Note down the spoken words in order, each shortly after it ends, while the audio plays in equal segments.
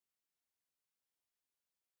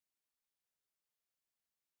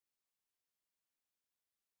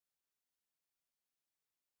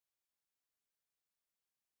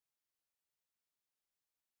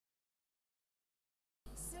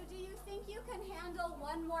do you think you can handle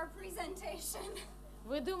one more presentation?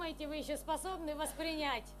 Вы думаете, вы еще способны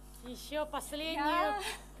воспринять еще последнюю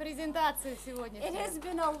презентацию сегодня? It has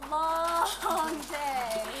been a long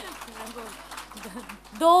day.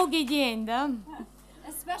 Долгий день, да?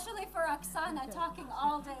 Especially for Oksana, talking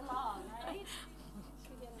all day long, right?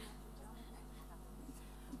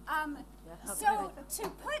 So to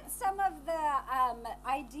put some of the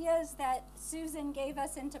ideas that Susan gave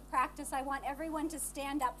us into practice, I want everyone to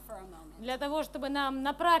stand up for a moment. Для того, чтобы нам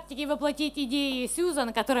на практике воплотить идеи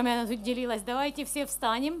Сьюзан, которыми она тут делилась, давайте все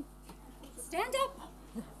встанем. Stand up.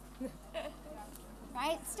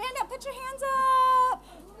 Right? Stand up. Put your hands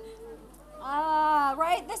up.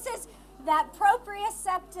 Right? This is that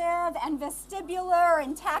proprioceptive and vestibular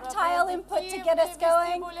and tactile input to get us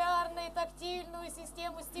going.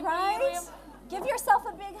 Right? Give yourself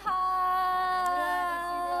a big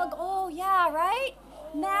hug. Oh, yeah, right?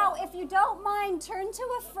 Now, if you don't mind, turn to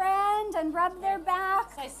a friend and rub their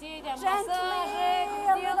back gently a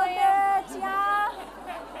little bit. Yeah?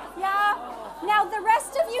 Yeah? Now, the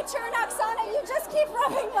rest of you turn, Oksana, you just keep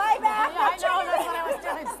rubbing my back. I know, that's what I was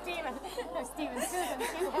telling Steven. Steven, Susan,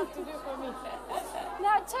 you have to do for me.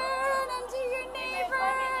 Now turn and do your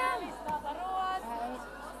neighbor.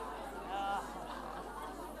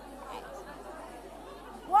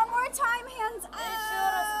 One more time, hands up.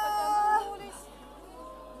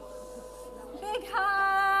 Big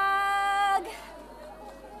hug.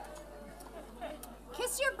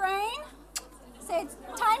 Kiss your brain. Say it's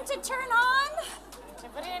time to turn on.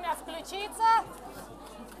 Время включиться.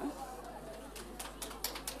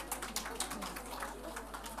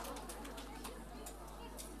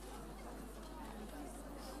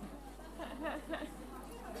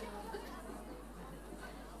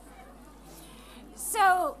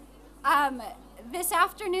 So, this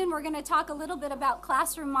afternoon we're going to talk a little bit about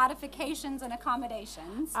classroom modifications and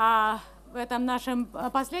accommodations. В этом нашем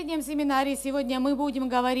последнем семинаре сегодня мы будем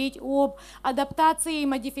говорить об адаптации и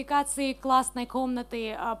модификации классной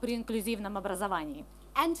комнаты при инклюзивном образовании.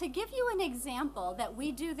 And to give you an example that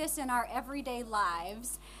we do this in our everyday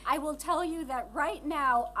lives, I will tell you that right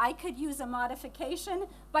now I could use a modification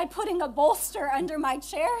by putting a bolster under my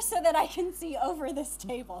chair so that I can see over this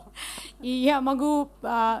table. И я могу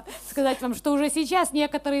сказать вам, что уже сейчас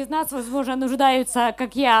некоторые из нас, возможно, нуждаются,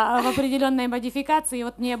 как я, в определенной модификации.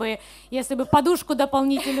 Вот мне бы, если бы подушку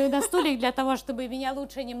дополнительную на стуле для того, чтобы меня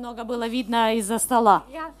лучше немного было видно из-за стола.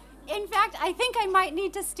 Yeah. In fact, I think I might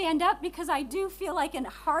need to stand up because I do feel I can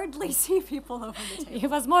hardly see people over the table. И,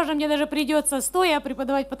 возможно, мне даже придется стоя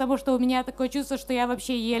преподавать, потому что у меня такое чувство, что я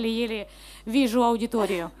вообще еле-еле вижу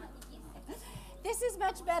аудиторию. This is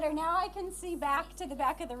much better. Now I can see back to the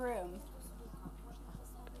back of the room.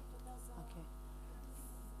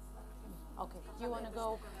 Okay. Do you want to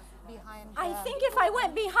go behind? I think if I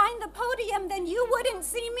went behind the podium, then you wouldn't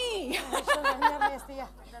see me. Если я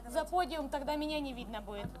за подиум, тогда меня не видно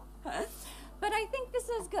будет. But I think this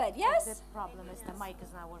is good. Yes? The problem is the mic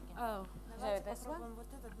is not working. Oh. This one?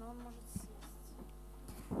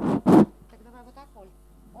 Так давай вот так, Оль.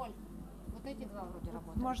 Оль, вот эти два вроде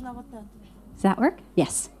работают. Можно вот это. Does that work?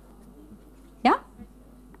 Yes. Yeah?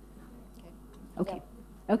 Okay.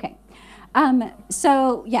 Okay.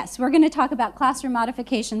 So, yes, we're going to talk about classroom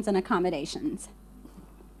modifications and accommodations.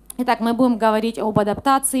 Итак, мы будем говорить об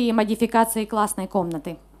адаптации и модификации классной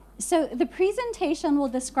комнаты. So the presentation will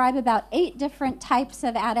describe about 8 different types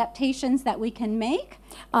of adaptations that we can make.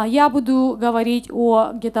 Я буду говорить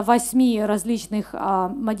о где-то 8 различных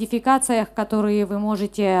модификациях, которые вы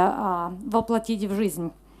можете воплотить в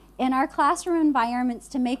жизнь. In our classroom environments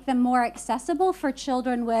to make them more accessible for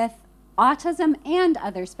children with autism and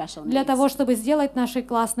other special needs. Для того, чтобы сделать наши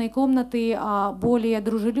классные комнаты более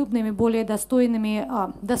дружелюбными, более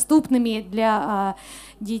доступными для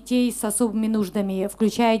детей с особыми нуждами,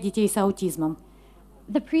 включая детей с аутизмом.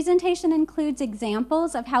 The presentation includes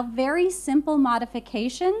examples of how very simple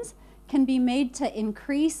modifications can be made to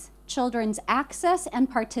increase children's access and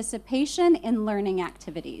participation in learning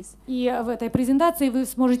activities. И в этой презентации вы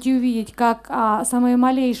сможете увидеть, как самые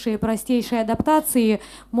малейшие, простейшие адаптации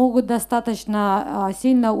могут достаточно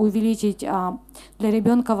сильно увеличить для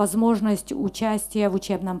ребенка возможность участия в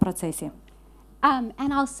учебном процессе. And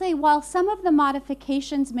I'll say, while some of the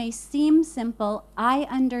modifications may seem simple, I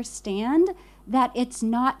understand that it's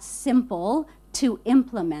not simple to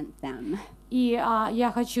implement them. И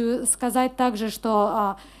я хочу сказать также,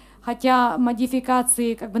 что хотя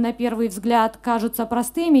модификации как бы на первый взгляд кажутся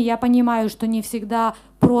простыми, я понимаю, что не всегда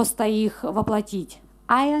просто их воплотить.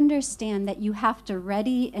 I understand that you have to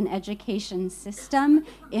ready an education system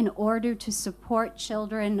in order to support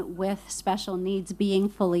children with special needs being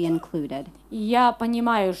fully included. Я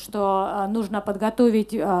понимаю, что нужно подготовить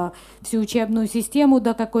всю учебную систему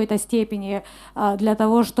до какой-то степени для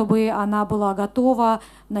того, чтобы она была готова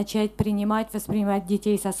начать воспринимать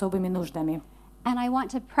детей с особыми нуждами. And I want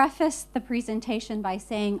to preface the presentation by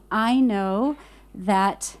saying I know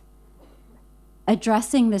that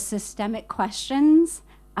addressing the systemic questions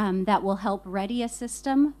that will help ready a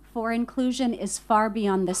system for inclusion is far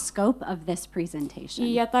beyond the scope of this presentation. И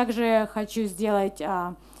я также хочу сделать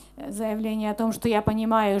заявление о том, что я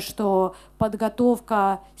понимаю, что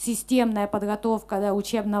системная подготовка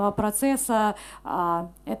учебного процесса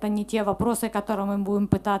это не те вопросы, которые мы будем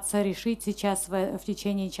пытаться решить сейчас в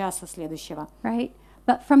течение часа следующего. Right?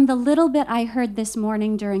 But from the little bit I heard this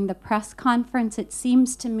morning during the press conference, it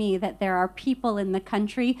seems to me that there are people in the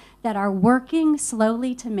country that are working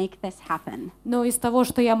slowly to make this happen. Но из того,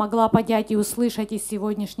 что я могла понять и услышать из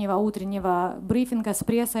сегодняшнего утреннего брифинга с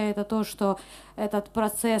прессой, это то, что этот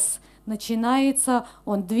процесс начинается,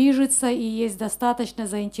 он движется, и есть достаточно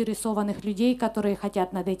заинтересованных людей, которые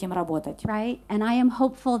хотят над этим работать. Right? And I am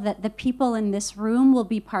hopeful that the people in this room will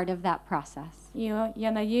be part of that process. И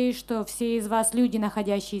я надеюсь, что все из вас, люди,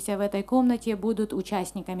 находящиеся в этой комнате, будут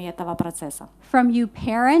участниками этого процесса. From you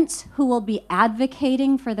parents who will be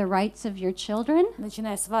advocating for the rights of your children.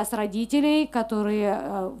 Начиная с вас, родителей,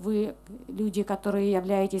 вы люди, которые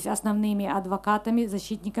являетесь основными адвокатами,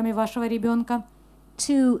 защитниками вашего ребенка.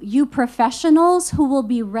 To you professionals who will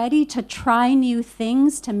be ready to try new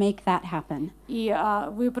things to make that happen. И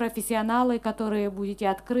вы профессионалы, которые будете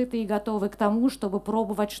открыты и готовы к тому, чтобы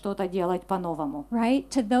пробовать что-то делать по-новому. Right?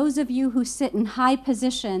 To those of you who sit in high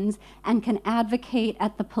positions and can advocate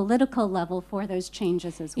at the political level for those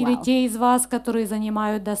changes as well. Или те из вас, которые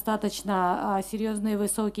занимают достаточно серьезные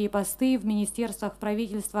высокие посты в министерствах, в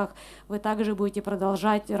правительствах, вы также будете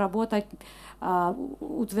продолжать работать,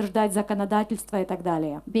 утверждать законодательство и так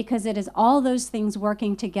далее. Because it is all those things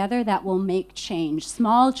working together that will make change,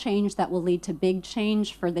 small change that will lead to big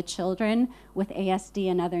change for the children with ASD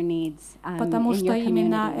and other needs in your communities. Потому что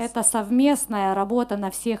именно эта совместная работа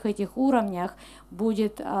на всех этих уровнях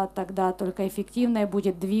будет тогда только эффективной,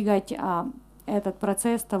 будет двигать этот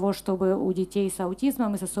процесс того, чтобы у детей с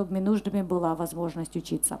аутизмом и с особыми нуждами была возможность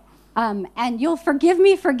учиться. And you'll forgive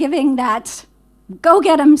me for giving that go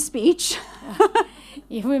get 'em speech.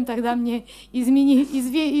 И вы тогда мне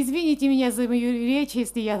извините меня за мою речь,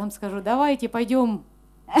 если я там скажу, давайте пойдем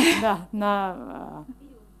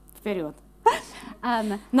вперед.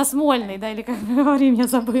 На Смольный, да, или как мы говорим, я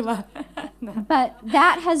забыла. But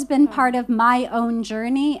that has been part of my own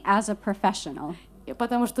journey as a professional.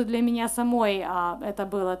 Потому что для меня самой это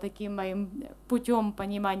было таким моим путем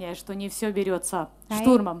понимания, что не все берется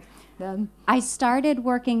штурмом. I started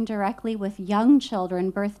working directly with young children,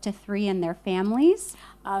 birth to 3, and their families.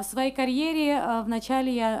 В своей карьере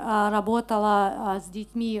вначале я работала с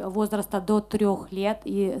детьми возраста до 3 лет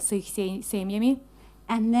и с их семьями.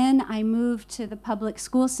 And then I moved to the public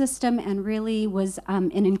school system and really was an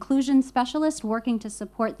inclusion specialist working to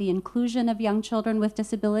support the inclusion of young children with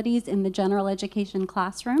disabilities in the general education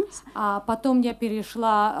classrooms. Потом я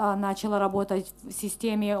начала работать в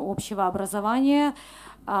системе общего образования,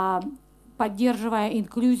 поддерживая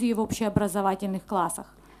инклюзию в общеобразовательных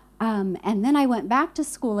классах. And then I went back to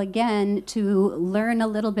school again to learn a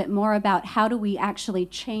little bit more about how do we actually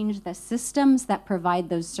change the systems that provide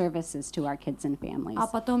those services to our kids and families. А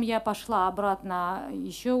потом я пошла обратно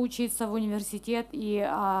еще учиться в университет и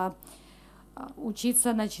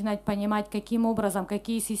учиться начинать понимать, каким образом,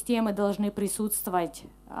 какие системы должны присутствовать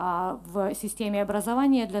в системе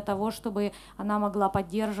образования для того, чтобы она могла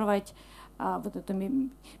поддерживать вот эту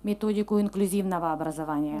методику инклюзивного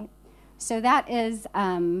образования. So that is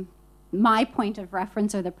my point of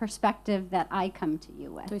reference or the perspective that I come to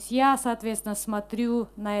you with. То есть я, соответственно, смотрю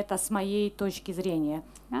на это с моей точки зрения.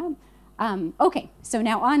 Okay, so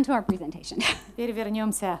now on to our presentation. Теперь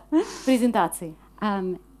вернемся к презентации.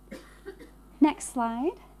 Next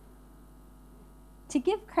slide. To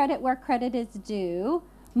give credit where credit is due,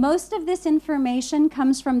 most of this information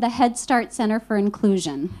comes from the Head Start Center for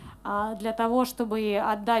Inclusion. Для того, чтобы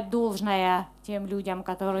отдать должное тем людям,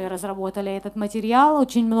 которые разработали этот материал,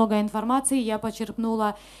 очень много информации я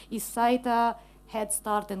почерпнула из сайта Head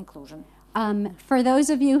Start Inclusion. For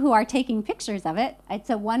those of you who are taking pictures of it,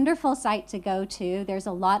 it's a wonderful site to go to. There's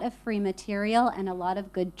a lot of free material and a lot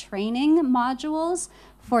of good training modules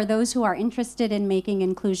for those who are interested in making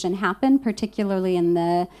inclusion happen, particularly in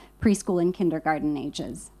the preschool and kindergarten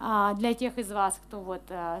ages. Для тех из вас, кто вот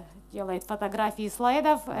делает фотографии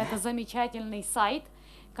слайдов, это замечательный сайт,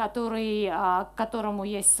 к которому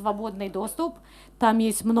есть свободный доступ. Там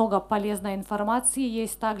есть много полезной информации,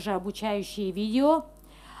 есть также обучающие видео.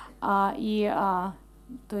 То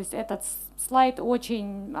есть этот слайд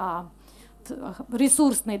очень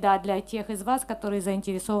ресурсный, да, для тех из вас, которые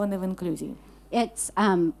заинтересованы в инклюзии. It's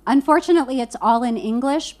unfortunately it's all in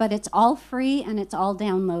English, but it's all free and it's all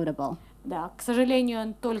downloadable. Да, к сожалению,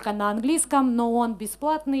 он только на английском, но он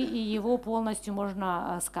бесплатный и его полностью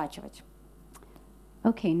можно скачивать.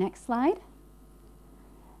 Okay, next slide.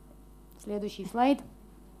 Следующий слайд.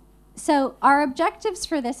 So our objectives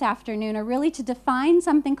for this afternoon are really to define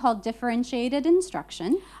something called differentiated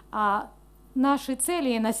instruction. Наши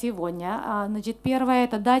цели на сегодня, значит, первое,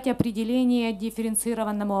 это дать определение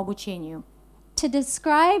дифференцированному обучению. To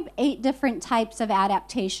describe 8 different types of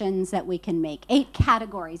adaptations that we can make, 8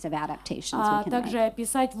 categories of adaptations we can Также make.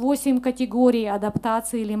 описать 8 категорий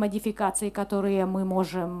адаптаций или модификаций, которые мы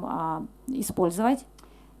можем использовать.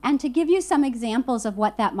 And to give you some examples of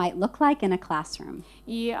what that might look like in a classroom.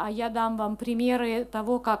 И я дам вам примеры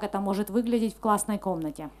того, как это может выглядеть в классной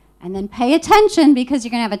комнате. And then pay attention because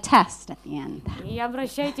you're going to have a test at the end. И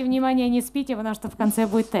обращайте внимание, не спите, потому что в конце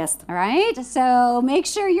будет тест. All right? So make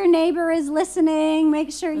sure your neighbor is listening.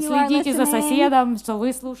 Make sure you are Следите за listening. соседом, что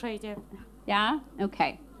вы слушаете. Yeah?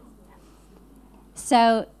 Okay.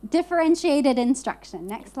 So differentiated instruction.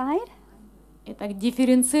 Next slide. Итак,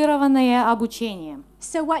 дифференцированное обучение.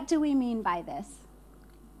 So what do we mean by this?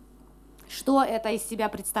 Что это из себя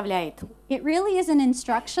представляет? It really is an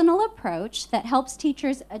instructional approach that helps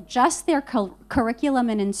teachers adjust their curriculum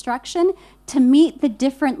and instruction to meet the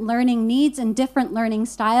different learning needs and different learning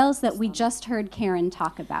styles that we just heard Karen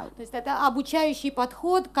talk about. То есть это обучающий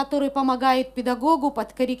подход, который помогает педагогу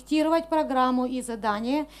подкорректировать программу и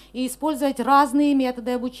задания и использовать разные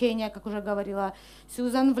методы обучения, как уже говорила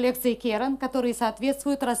Сьюзан в лекции Karen, которые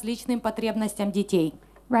соответствуют различным потребностям детей.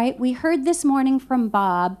 Right? We heard this morning from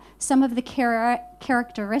Bob some of the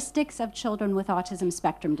characteristics of children with autism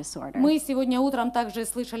spectrum disorder. Мы сегодня утром также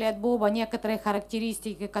слышали от Боба некоторые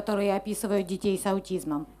характеристики, которые описывают детей с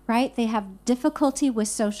аутизмом. Right? They have difficulty with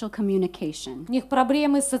social communication. У них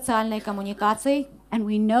проблемы с социальной коммуникацией. And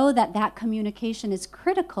we know that that communication is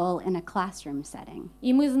critical in a classroom setting.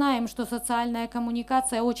 И мы знаем, что социальная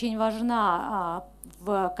коммуникация очень важна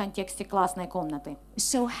в контексте классной комнаты.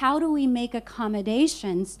 So how do we make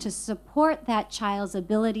accommodations to support that child's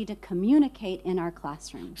ability to communicate in our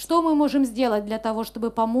classrooms? Что мы можем сделать для того,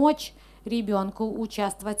 чтобы помочь ребенку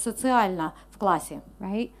участвовать социально в классе?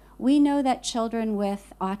 Right? We know that children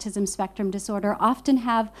with autism spectrum disorder often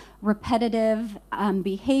have repetitive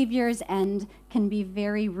behaviors and can be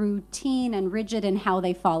very routine and rigid in how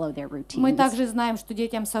they follow their routines. Мы также знаем, что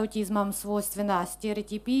детям с аутизмом свойственна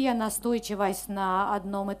стереотипия, настойчивость на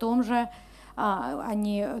одном и том же.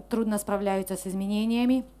 Они трудно справляются с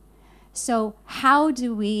изменениями. So how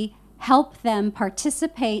do we help them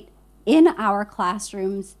participate in our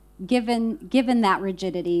classrooms given that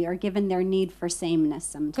rigidity or given their need for sameness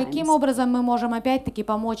sometimes? Каким образом мы можем опять-таки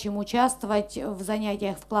помочь им участвовать в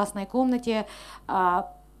занятиях в классной комнате в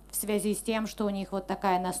связи с тем, что у них вот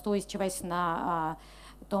такая настойчивость на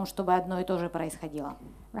том, чтобы одно и то же происходило?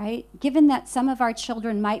 Right? Given that some of our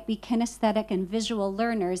children might be kinesthetic and visual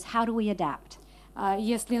learners, how do we adapt?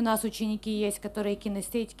 Если у нас ученики есть, которые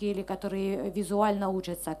кинестетики или которые визуально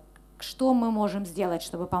учатся, что мы можем сделать,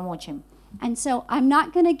 чтобы помочь им? And so I'm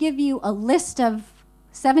not going to give you a list of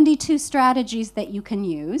 72 strategies that you can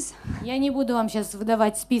use. Я не буду вам сейчас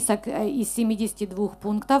выдавать список из 72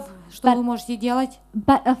 пунктов, что вы можете делать.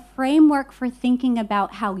 But a framework for thinking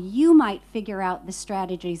about how you might figure out the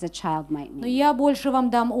strategies a child might Но need. я больше вам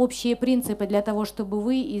дам общие принципы для того, чтобы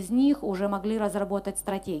вы из них уже могли разработать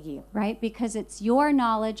стратегии. Right? Because it's your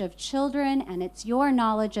knowledge of children and it's your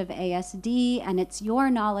knowledge of ASD and it's your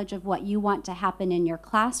knowledge of what you want to happen in your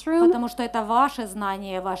classroom. Потому что это ваше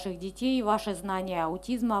знание ваших детей, ваше знание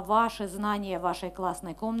аутизма, ваше знание вашей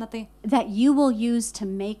классной комнаты, That you will use to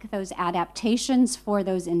make those adaptations for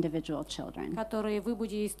those individual children. которые вы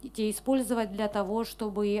будете использовать для того,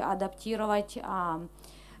 чтобы адаптировать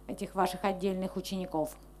этих ваших отдельных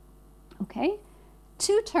учеников. Okay?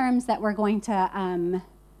 Two terms that we're going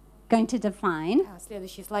to define.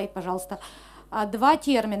 Следующий слайд, пожалуйста. Два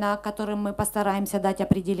термина, которым мы постараемся дать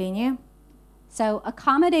определение. So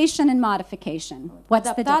accommodation and modification. What's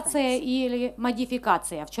the Адаптация difference? или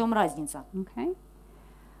модификация. В чем разница? Okay.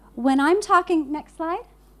 When I'm talking, next slide.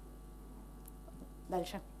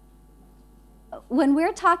 Дальше. when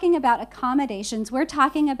we're talking about accommodations, we're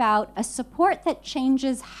talking about a support that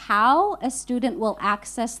changes how a student will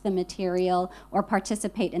access the material or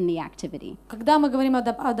participate in the activity. Когда мы говорим о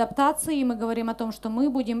адаптации, мы говорим о том, что мы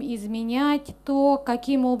будем изменять то,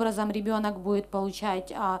 каким образом ребенок будет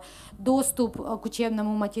получать доступ к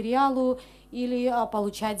учебному материалу или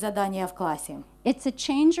получать задания в классе. It's a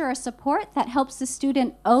change or a support that helps the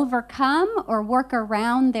student overcome or work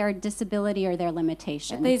around their disability or their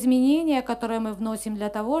limitation. Это изменение, которое мы вносим для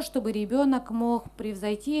того, чтобы ребенок мог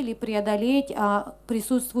превзойти или преодолеть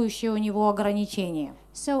присутствующие у него ограничения.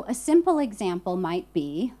 So a simple example might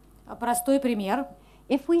be, Простой пример.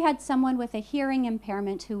 if we had someone with a hearing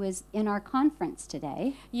impairment who is in our conference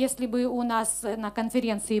today, Если бы у нас на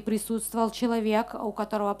конференции присутствовал человек, у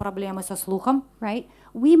которого проблемы со слухом, right?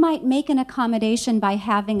 We might make an accommodation by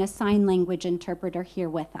having a sign language interpreter here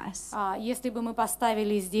with us. если бы мы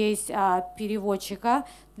поставили здесь переводчика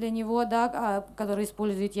для него, да, который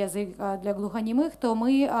использует язык для глухонемых, то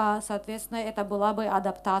мы, соответственно, это была бы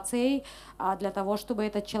адаптацией для того, чтобы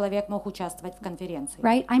этот человек мог участвовать в конференции.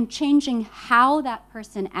 Right? I'm changing how that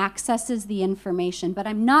person accesses the information, but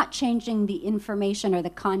I'm not changing the information or the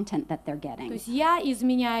content that they're То getting. есть я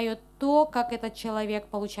изменяю то, как этот человек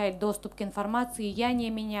получает доступ к информации, я не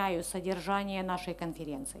меняю содержание нашей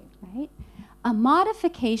конференции. Right? A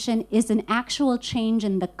modification is an actual change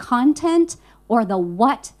in the content or the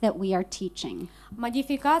what that we are teaching.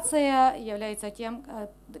 Модификация является тем,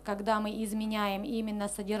 когда мы изменяем именно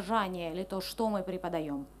содержание или то, что мы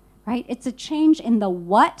преподаем. Right? It's a change in the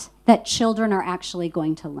what that children are actually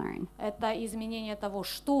going to learn. Это изменение того,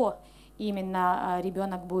 что именно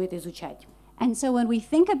ребенок будет изучать. And so when we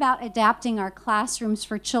think about adapting our classrooms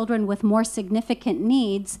for children with more significant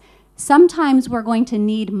needs, sometimes we're going to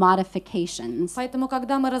need modifications. Поэтому,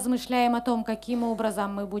 когда мы размышляем о том, каким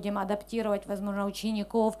образом мы будем адаптировать, возможно,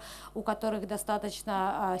 учеников, у которых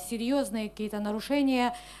достаточно серьезные какие-то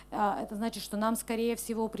нарушения, это значит, что нам, скорее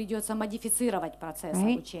всего, придется модифицировать процесс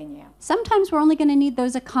обучения. Sometimes we're only going to need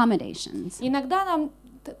those accommodations. Иногда нам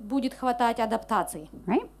будет хватать адаптаций.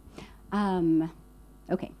 Right?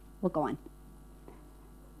 Okay, we'll go on.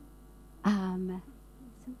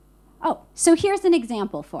 So here's an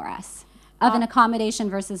example for us of an accommodation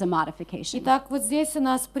versus a modification. Итак, вот здесь у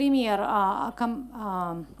нас пример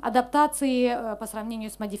адаптации по сравнению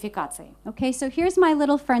с модификацией. Okay, so here's my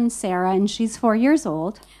little friend Sarah, and she's 4 years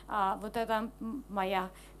old. Вот это моя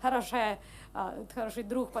хороший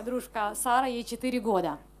друг, подружка Сара, ей 4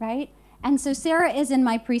 года. Right? And so Sarah is in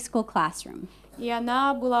my preschool classroom. И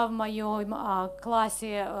она была в моем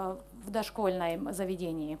классе в дошкольном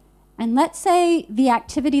заведении. And let's say the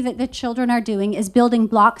activity that the children are doing is building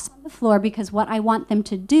blocks on the floor because what I want them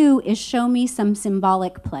to do is show me some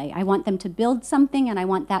symbolic play. I want them to build something and I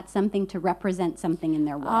want that something to represent something in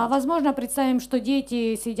their world. Возможно, представим, что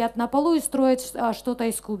дети сидят на полу и строят что-то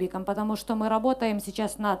из кубиком, потому что мы работаем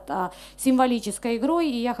сейчас над символической игрой,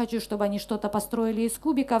 и я хочу, чтобы они что-то построили из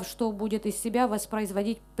кубиков, что будет из себя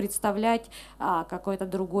воспроизводить, представлять какой-то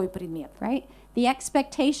другой предмет. Right? The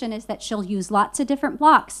expectation is that she'll use lots of different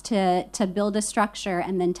blocks to build a structure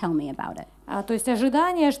and then tell me about it. То есть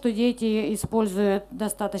ожидание, что дети используют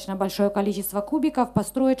достаточно большое количество кубиков,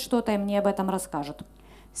 построят что-то и мне об этом расскажут.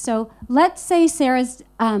 So let's say Sarah's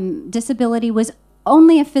disability was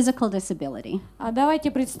only a physical disability. Давайте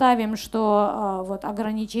представим, что вот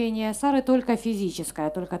ограничение Сары только физическое,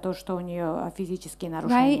 только то, что у нее физические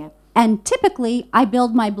нарушения. Right? And typically, I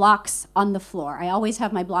build my blocks on the floor. I always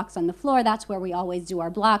have my blocks on the floor. That's where we always do our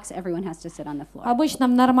blocks. Everyone has to sit on the floor. Обычно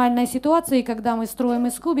в нормальной ситуации, когда мы строим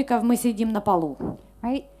из кубиков, мы сидим на полу.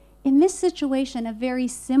 Right? In this situation, a very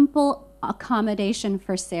simple accommodation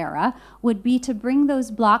for Sarah would be to bring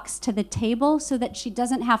those blocks to the table so that she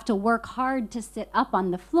doesn't have to work hard to sit up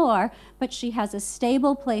on the floor, but she has a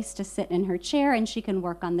stable place to sit in her chair and she can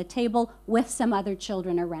work on the table with some other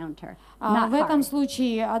children around her. В этом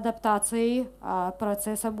случае адаптацией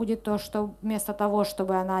процесса будет то, что вместо того,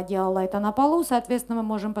 чтобы она делала это на полу, соответственно, мы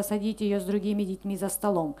можем посадить ее с другими детьми за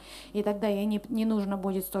столом. И тогда ей не нужно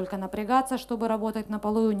будет столько напрягаться, чтобы работать на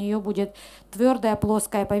полу, и у нее будет твердая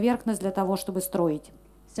плоская поверхность для того, чтобы строить.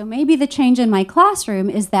 So maybe the change in my classroom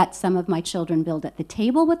is that some of my children build at the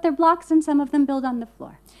table with their blocks and some of them build on the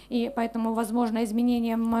floor. И поэтому, возможно,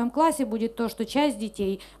 изменением в моем классе будет то, что часть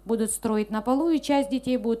детей будут строить на полу, и часть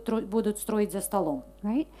детей будут строить за столом.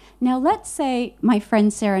 Right? Now let's say my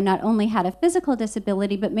friend Sarah not only had a physical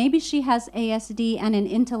disability, but maybe she has ASD and an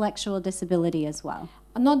intellectual disability as well.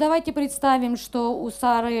 Но давайте представим, что у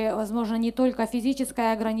Сары, возможно, не только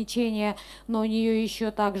физическое ограничение, но у нее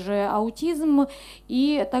еще также аутизм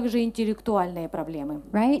и также интеллектуальные проблемы.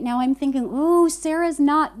 Right? Now I'm thinking, ooh, Sarah's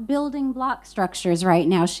not building block structures right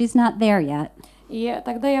now. She's not there yet. И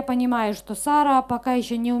тогда я понимаю, что Сара пока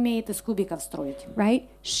еще не умеет из кубиков строить. Right?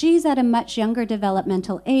 She's at a much younger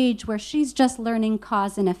developmental age where she's just learning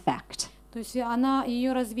cause and effect. То есть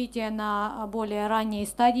ее развитие на более ранней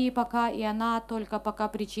стадии пока, и она только пока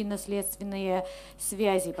причинно-следственные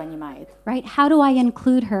связи понимает. Right? How do I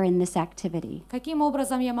include her in this activity? Каким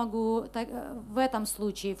образом я могу в этом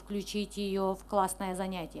случае включить ее в классное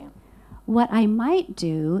занятие? What I might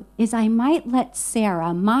do is I might let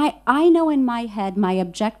Sarah, I know in my head my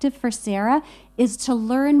objective for Sarah is to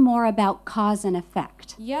learn more about cause and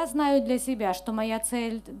effect. Я знаю для себя, что моя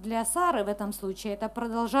цель для Сары в этом случае это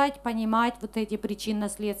продолжать понимать вот эти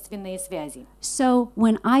причинно-следственные связи. So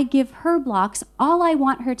when I give her blocks, all I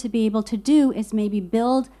want her to be able to do is maybe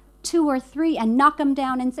build 2 or 3 and knock them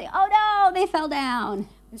down and say, "Oh no, they fell down."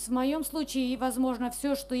 В моем случае, возможно,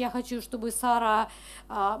 все, что я хочу, чтобы Сара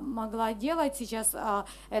могла делать сейчас,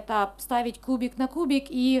 это ставить кубик на кубик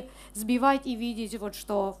и сбивать и видеть, вот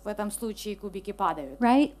что в этом случае кубики падают.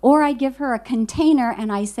 Right? Or I give her a container and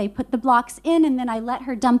I say, put the blocks in, and then I let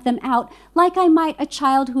her dump them out like I might a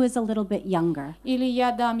child who is a little bit younger. Или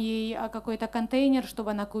я дам ей какой-то контейнер,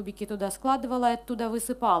 чтобы она кубики туда складывала и оттуда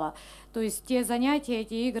высыпала. То есть те занятия,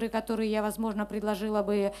 эти игры, которые я, возможно, предложила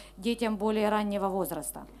бы детям более раннего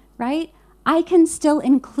возраста. Right? I can still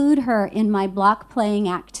include her in my block playing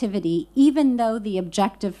activity, even though the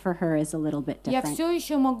objective for her is a little bit Я different. все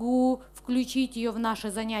еще могу включить ее в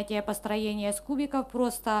наше занятие построения с кубиков,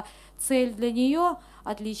 просто цель для нее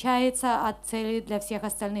отличается от цели для всех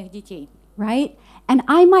остальных детей. Right? And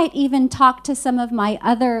I might even talk to some of my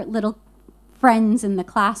other little friends in the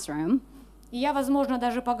classroom. И я, возможно,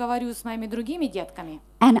 даже поговорю с моими другими детками.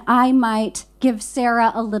 And I might give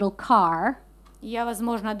Sarah a little car. Я,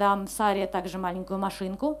 возможно, дам Саре также маленькую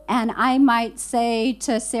машинку. And I might say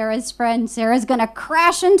to Sarah's friend, Sarah's going to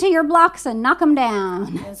crash into your blocks and knock them down.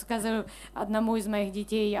 Я скажу одному из моих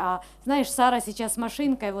детей, знаешь, Сара сейчас с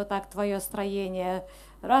машинкой, вот так твое строение,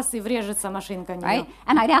 раз и врежется машинка в нее. Right?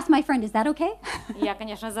 And I'd ask my friend, is that okay? Я,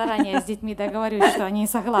 конечно, заранее с детьми договорюсь, что они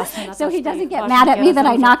согласны на то, So he что doesn't их get mad at me that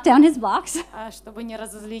I машинки knocked down his blocks. разрушат, чтобы не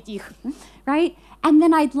разозлить их. Right? And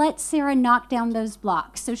then I'd let Sarah knock down those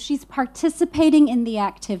blocks. So she's participating in the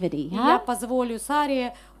activity. И я позволю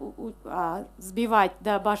Саре сбивать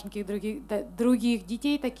башенки других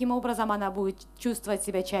детей, таким образом она будет чувствовать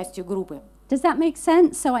себя частью группы. Does that make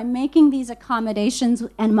sense? So I'm making these accommodations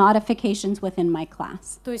and modifications within my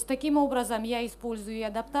class. То есть таким образом я использую и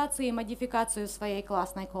адаптацию, и модификацию в своей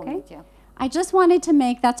классной комнате. I just wanted to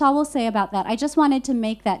make, that's all we'll say about that. I just wanted to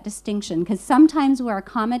make that distinction because sometimes we're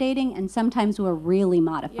accommodating and sometimes we're really Я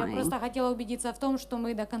modifying. просто хотела убедиться в том, что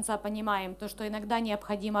мы до конца понимаем то, что иногда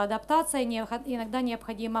необходима адаптация, иногда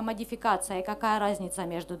необходима модификация, и какая разница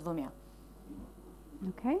между двумя.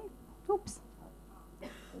 Okay? Oops.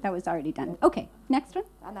 That was already done. Okay, next one.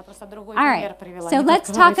 Она просто другой All пример right. привела. So не let's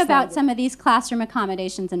тот, talk который about вставили. some of these classroom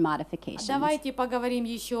accommodations and modifications. Давайте поговорим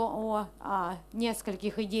еще о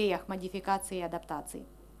нескольких идеях модификации и адаптации.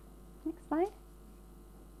 Next slide.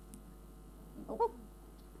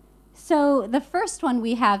 So the first one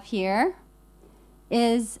we have here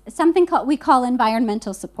is something we call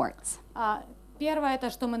environmental supports. Первое это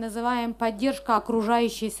что мы называем поддержка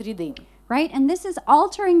окружающей среды. Right? And this is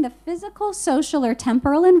altering the physical, social, or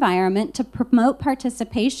temporal environment to promote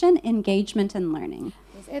participation, engagement, and learning.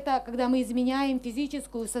 Это когда мы изменяем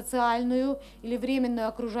физическую, социальную или временную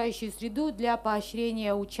окружающую среду для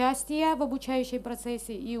поощрения участия в обучающем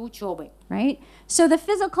процессе и учебы. Right? So the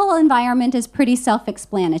physical environment is pretty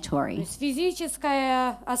self-explanatory. То есть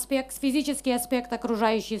физический аспект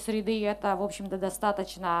окружающей среды это, в общем-то,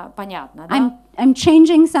 достаточно понятно. Да? I'm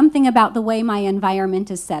changing something about the way my environment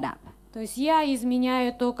is set up. То есть я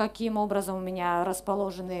изменяю то, каким образом у меня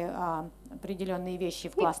расположены определенные вещи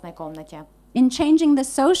в классной комнате. In changing the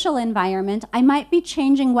social environment, I might be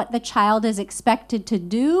changing what the child is expected to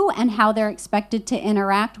do and how they're expected to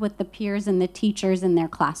interact with the peers and the teachers in their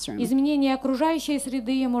classroom. Изменение окружающей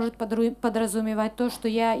среды может подразумевать то, что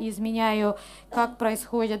я изменяю, как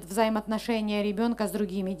происходят взаимоотношения ребенка с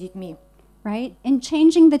другими детьми. Right? In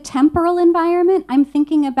changing the temporal environment, I'm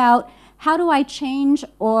thinking about how do I change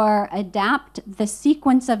or adapt the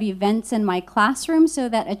sequence of events in my classroom so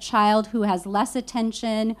that a child who has less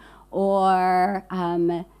attention or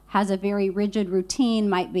has a very rigid routine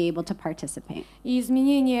might be able to participate. И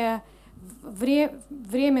изменение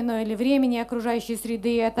временное или времени окружающей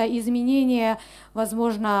среды, это изменение,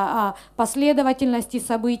 возможно, последовательности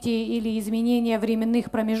событий или изменение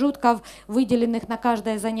временных промежутков, выделенных на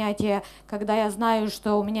каждое занятие, когда я знаю,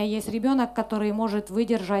 что у меня есть ребенок, который может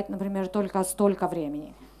выдержать, например, только столько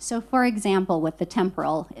времени. So, for example, with the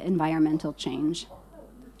temporal environmental change,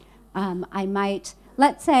 I might,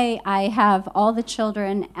 let's say I have all the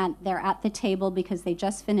children and they're at the table because they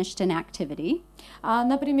just finished an activity.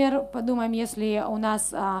 Например, подумаем, если у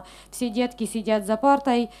нас все детки сидят за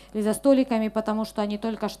партой или за столиками, потому что они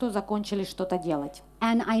только что закончили что-то делать.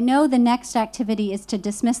 And I know the next activity is to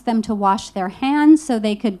dismiss them to wash their hands so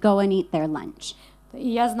they could go and eat their lunch. И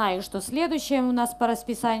я знаю, что следующее у нас по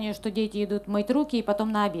расписанию, что дети идут мыть руки и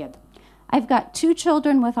потом на обед. I've got 2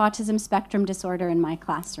 children with autism spectrum disorder in my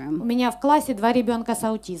classroom. У меня в классе 2 ребенка с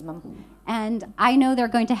аутизмом. And I know they're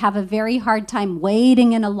going to have a very hard time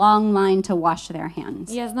waiting in a long line to wash their hands.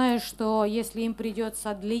 Я знаю, что если им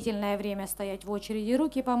придется длительное время стоять в очереди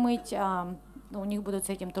руки помыть, у них будут с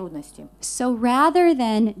этим трудности. So rather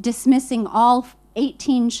than dismissing all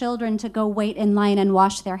 18 children to go wait in line and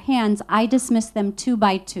wash their hands, I dismiss them 2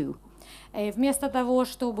 by 2. Вместо того,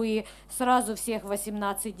 чтобы сразу всех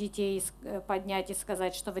 18 детей поднять и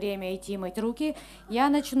сказать, что время идти мыть руки, я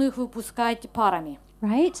начну их выпускать парами.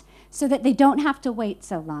 Right? So that they don't have to wait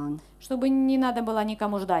so long. Чтобы не надо было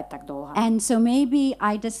никому ждать так долго. And so maybe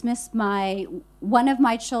I dismiss one of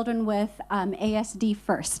my children with ASD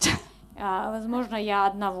first. Возможно, я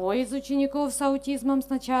одного из учеников с аутизмом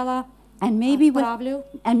сначала And maybe отправлю.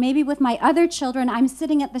 with my other children, I'm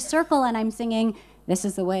sitting at the circle and I'm singing, "This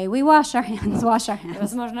is the way we wash our hands, wash our hands."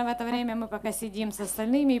 Возможно, в это время мы пока сидим с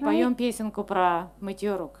остальными и поем песенку про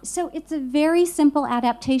мытье рук. So it's a very simple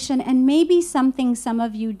adaptation and maybe something some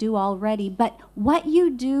of you do already, but what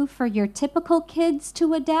you do for your typical kids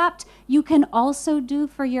to adapt, you can also do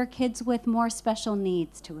for your kids with more special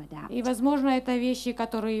needs to adapt. И, возможно, это вещи,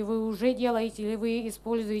 которые вы уже делаете, или вы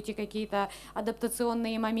используете какие-то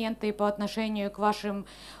адаптационные моменты по отношению к вашим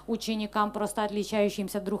ученикам, просто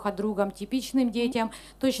отличающимся друг от друга, типичным детям.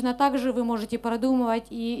 Точно так же вы можете продумывать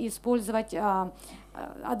и использовать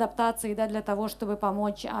адаптации, да, для того, чтобы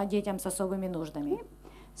помочь детям с особыми нуждами.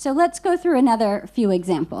 So let's go through another few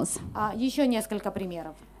examples. Еще несколько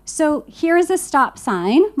примеров. So here is a stop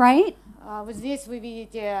sign, right? Вот здесь вы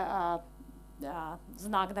видите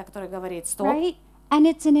знак, да, который говорит «стоп». Right? And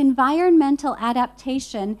it's an environmental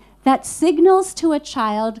adaptation that signals to a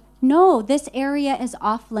child, no, this area is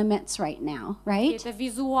off limits right now, right? Это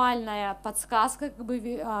визуальная подсказка, как бы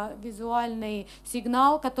визуальный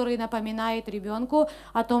сигнал, который напоминает ребенку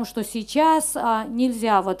о том, что сейчас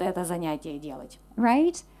нельзя вот это занятие делать.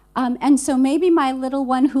 Right? And so maybe my little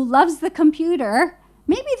one who loves the computer,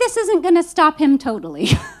 maybe this isn't going to stop him totally.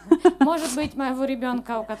 Может быть, моего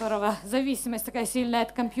ребенка, у которого зависимость такая сильная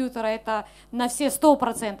от компьютера, это на все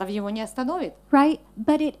 100% его не остановит. Right?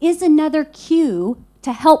 But it is another cue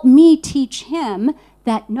to help me teach him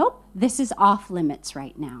that, nope, this is off limits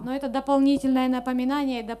right now. Но это дополнительное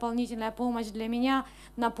напоминание, дополнительная помощь для меня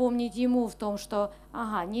напомнить ему в том, что,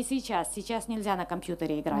 ага, не сейчас, сейчас нельзя на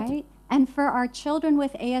компьютере играть. Right? And for our children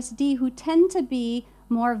with ASD who tend to be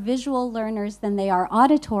more visual learners than they are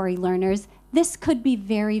auditory learners, this could be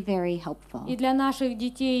very, very helpful. И для наших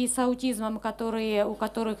детей с аутизмом, у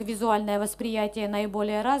которых визуальное восприятие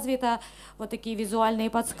наиболее развито, вот такие визуальные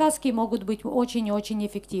подсказки могут быть очень-очень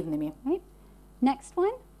эффективными. Right? Next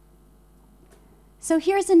one. So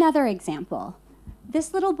here's another example.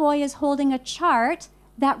 This little boy is holding a chart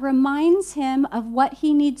that reminds him of what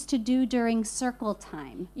he needs to do during circle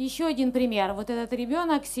time. Еще один пример. Вот этот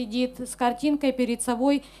ребенок сидит с картинкой перед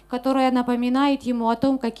собой, которая напоминает ему о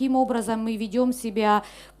том, каким образом мы ведем себя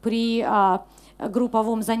при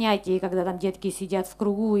групповом занятии, когда там детки сидят в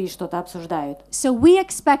кругу и что-то обсуждают. So we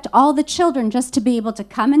expect all the children just to be able to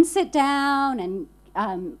come and sit down and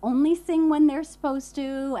only sing when they're supposed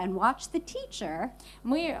to and watch the teacher.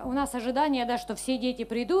 У нас ожидание, да, что все дети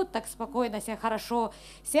придут, так спокойно себя хорошо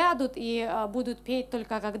сядут и будут петь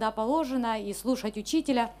только когда положено и слушать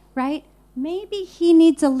учителя. Right? Maybe he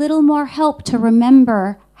needs a little more help to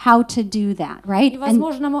remember how to do that, right? И,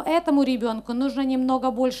 возможно, этому ребенку нужно немного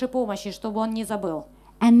больше помощи, чтобы он не забыл.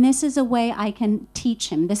 And this is a way I can teach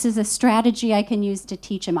him. This is a strategy I can use to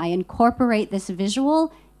teach him. I incorporate this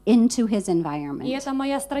visual into his environment. И это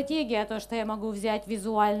моя стратегия, то, что я могу взять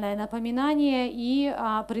визуальное напоминание и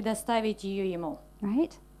предоставить ее ему.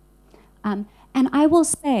 Right? And I will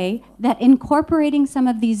say that incorporating some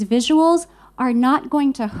of these visuals are not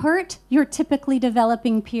going to hurt your typically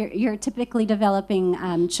developing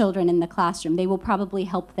children in the classroom. They will probably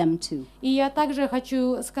help them too. И я также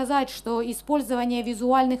хочу сказать, что использование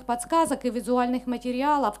визуальных подсказок и визуальных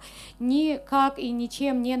материалов никак и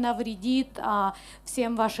ничем не навредит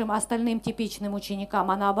всем вашим остальным типичным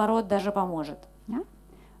ученикам, а наоборот даже поможет. Yeah?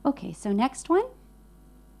 Okay, so next one.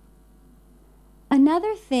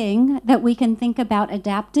 Another thing that we can think about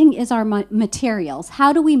adapting is our materials.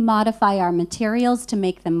 How do we modify our materials to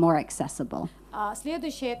make them more accessible?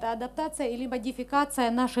 Следующее – это адаптация или модификация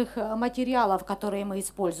наших материалов, которые мы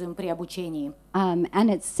используем при обучении. And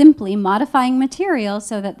it's simply modifying materials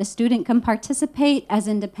so that the student can participate as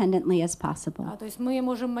independently as possible. То есть мы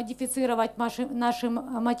можем модифицировать наши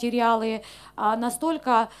материалы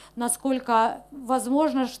настолько, насколько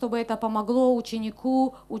возможно, чтобы это помогло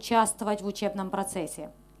ученику участвовать в учебном процессе.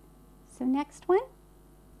 So next one.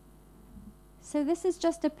 So this is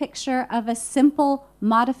just a picture of a simple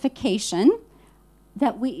modification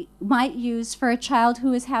that we might use for a child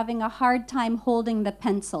who is having a hard time holding the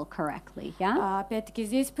pencil correctly, yeah? Опять-таки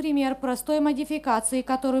здесь пример простой модификации,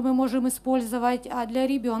 которую мы можем использовать для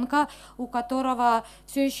ребенка, у которого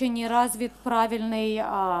все еще не развит правильный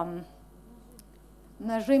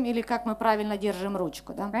нажим или как мы правильно держим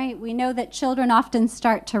ручку, да? Right. We know that children often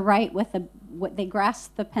start to write with they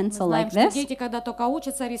grasp the pencil Мы знаем, like что this. дети, когда только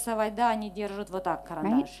учатся рисовать, да, они держат вот так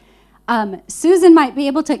карандаш. Susan might be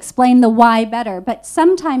able to explain the why better, but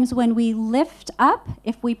sometimes when we lift up,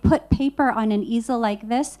 if we put paper on an easel like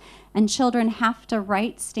this, and children have to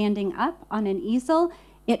write standing up on an easel,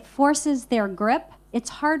 it forces their grip. It's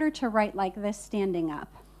harder to write like this standing up.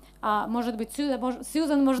 Может быть,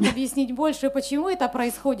 Сьюзан может объяснить больше, почему это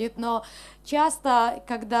происходит, но часто,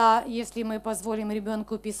 если мы позволим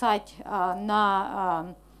ребенку писать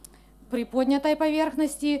на приподнятой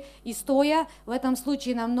поверхности и стоя, в этом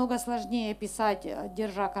случае намного сложнее писать,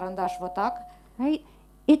 держа карандаш вот так. Right?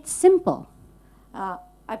 It's simple.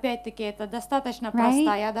 Опять-таки, это достаточно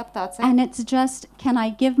простая адаптация. And it's just, can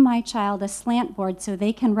I give my child a slant board so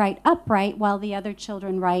they can write upright while the other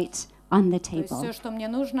children write on the table? То есть все, что мне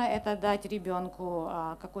нужно, это дать ребенку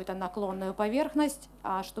какую-то наклонную поверхность,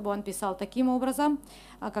 чтобы он писал таким образом,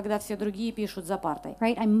 когда все другие пишут за партой.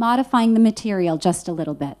 Right? I'm modifying the material just a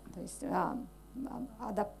little bit. То есть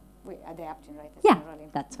adapting, right? Yeah,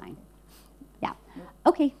 that's fine. Yeah.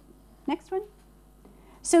 Okay, next one.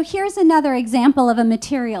 So here's another example of a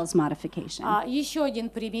materials modification. Еще один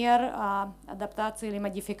пример адаптации или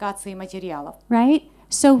модификации материалов. Right?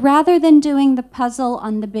 So rather than doing the puzzle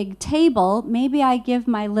on the big table, maybe I give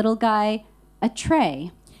my little guy a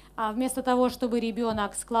tray. Вместо того, чтобы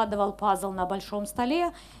ребенок складывал пазл на большом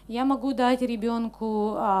столе, я могу дать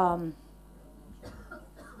ребенку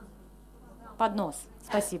поднос.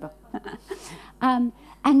 Спасибо.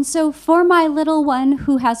 And so for my little one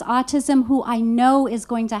who has autism, who I know is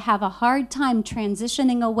going to have a hard time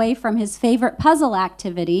transitioning away from his favorite puzzle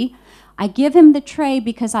activity, I give him the tray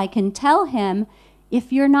because I can tell him,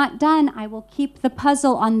 if you're not done, I will keep the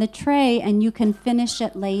puzzle on the tray and you can finish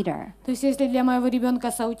it later. То есть если для моего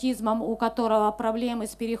ребенка с аутизмом, у которого проблемы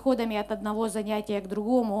с переходами от одного занятия к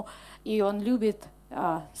другому, и он любит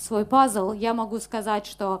свой пазл, я могу сказать,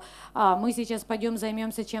 что мы сейчас пойдем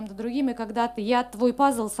займемся чем-то другим, и я твой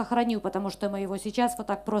пазл сохраню, потому что мы его сейчас вот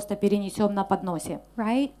так просто перенесем на подносе.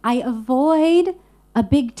 Right? I avoid a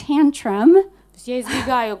big tantrum. Я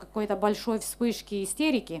избегаю какой-то большой вспышки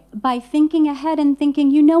истерики. By thinking ahead and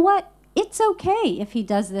thinking, you know what? It's okay if he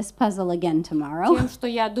does this puzzle again tomorrow. Тем, что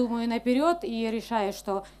я думаю наперед и решаю,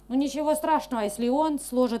 что ничего страшного, если он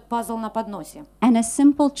сложит пазл на подносе. And a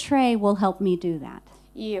simple tray will help me do that.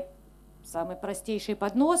 И самый простейший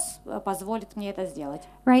поднос позволит мне это сделать.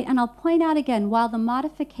 Right, and I'll point out again, while the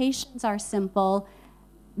modifications are simple,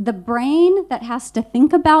 the brain that has to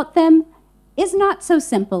think about them is not so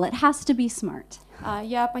simple. It has to be smart.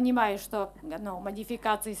 Я понимаю, что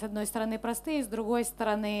модификации с одной стороны простые, с другой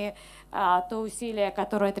стороны то усилие,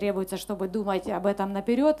 которое требуется, чтобы думать об этом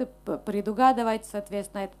наперед и предугадывать,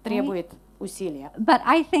 соответственно, это требует усилия. But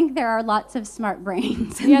I think there are lots of smart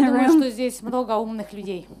brains in Я the думаю, room. что здесь много умных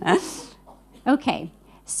людей. Okay,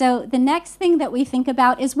 so the next thing that we think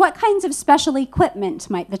about is what kinds of special equipment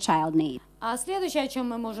might the child need? Следующее, о чем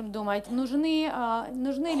мы можем думать, нужны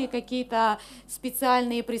ли какие-то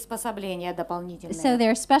специальные приспособления дополнительные? So there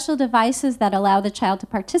are special devices that allow the child to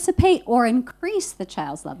participate or increase the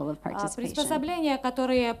child's level of participation. Приспособления,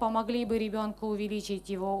 которые помогли бы ребенку увеличить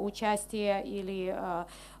его участие или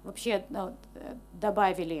вообще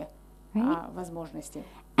добавили возможности.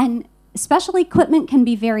 And special equipment can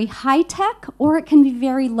be very high-tech or it can be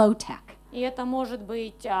very low-tech. И это может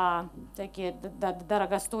быть такие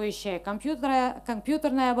дорогостоящее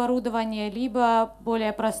компьютерное оборудование, либо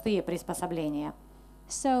более простые приспособления.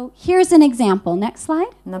 So here's an example. Next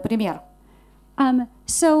slide. Например,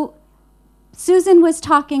 So Susan was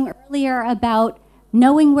talking earlier about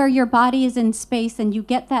knowing where your body is in space, and you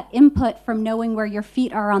get that input from knowing where your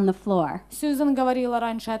feet are on the floor. Сьюзан говорила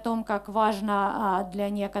раньше о том, как важно для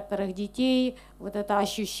некоторых детей вот это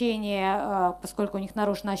ощущение, поскольку у них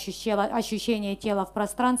нарушено ощущение тела в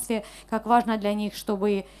пространстве, как важно для них,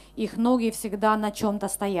 чтобы их ноги всегда на чем-то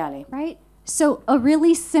стояли. Right? So a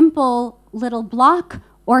really simple little block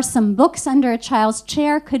or some books under a child's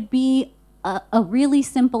chair could be a really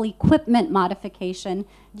simple equipment modification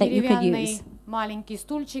that you could use. Маленький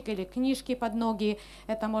стульчик или книжки под ноги,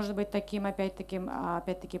 это может быть таким,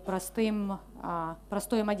 опять-таки,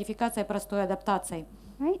 простой модификацией, простой адаптацией.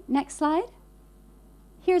 Right? Next slide.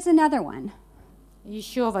 Here's another one.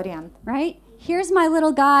 Еще вариант. Right? Here's my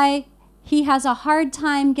little guy. He has a hard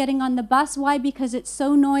time getting on the bus. Why? Because it's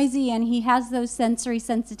so noisy and he has those sensory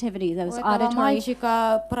sensitivity, those У этого auditory.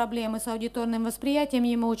 мальчика проблемы с аудиторным восприятием,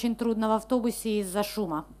 ему очень трудно в автобусе из-за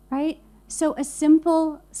шума. Right? So a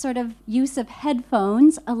simple sort of use of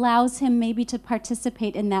headphones allows him maybe to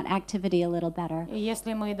participate in that activity a little better. И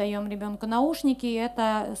если мы даем ребенку наушники,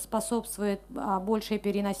 это способствует большей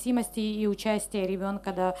переносимости и участию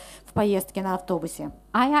ребенка в поездке на автобусе.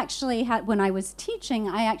 I actually had, when I was teaching,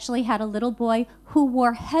 I actually had a little boy who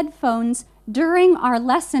wore headphones during our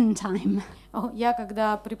lesson time. Я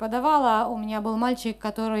когда преподавала, у меня был мальчик,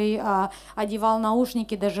 который одевал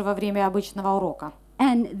наушники даже во время обычного урока.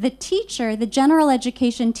 And the teacher, the general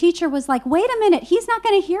education teacher, was like, wait a minute, he's not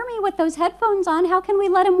going to hear me with those headphones on. How can we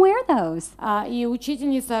let him wear those? И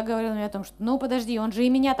учительница говорила мне о том, что, ну подожди, он же и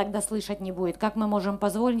меня тогда слышать не будет. Как мы можем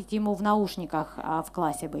позволить ему в наушниках в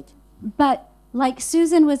классе быть? But like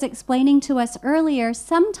Susan was explaining to us earlier,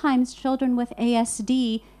 sometimes children with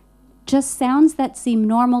ASD, just sounds that seem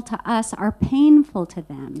normal to us are painful to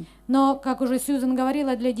them. Но, как уже Сьюзан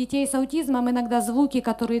говорила, для детей с аутизмом иногда звуки,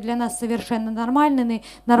 которые для нас совершенно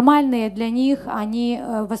нормальные, для них они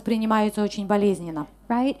воспринимаются очень болезненно.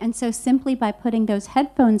 Right? And so simply by putting those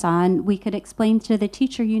headphones on, we could explain to the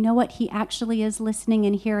teacher, you know what, he actually is listening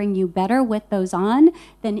and hearing you better with those on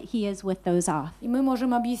than he is with those off. И мы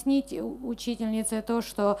можем объяснить учительнице то,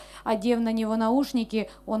 что, одев на него наушники,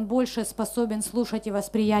 он больше способен слушать и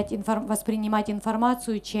воспринимать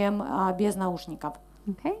информацию, чем без наушников.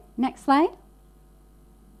 Okay, next slide.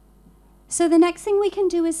 So the next thing we can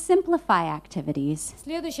do is simplify activities.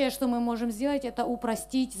 Следующее, что мы можем сделать, это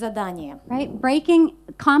упростить задание. Right? Breaking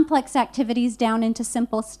complex activities down into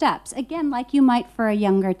simple steps. Again, like you might for a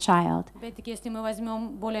younger child. Опять-таки, если мы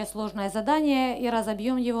возьмем более сложное задание и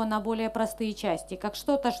разобьем его на более простые части, как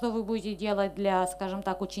что-то, что вы будете делать для, скажем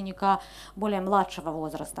так, ученика более младшего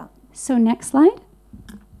возраста. So next slide.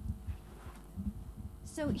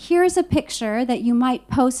 So here's a picture that you might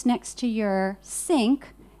post next to your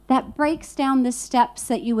sink that breaks down the steps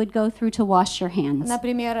that you would go through to wash your hands.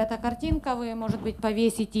 Например, эта картинка, вы, может быть,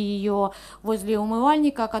 повесите ее возле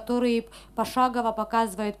умывальника, который пошагово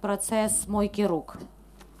показывает процесс мойки рук.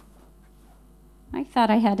 I thought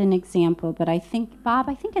I had an example, but I think, Bob,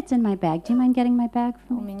 I think it's in my bag. Do you mind getting my bag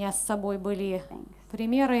for У me? меня с собой были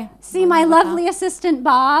примеры. See my lovely assistant,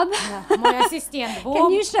 Bob? Да, мой ассистент Боб.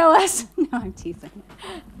 Can you show us? No, I'm teasing.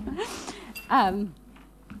 Let's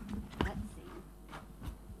see.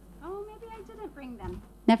 Oh, maybe I didn't bring them.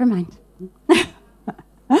 Never mind.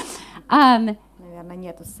 Наверное,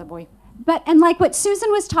 нету с собой. But, and like what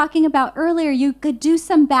Susan was talking about earlier, you could do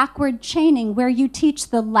some backward chaining where you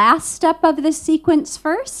teach the last step of the sequence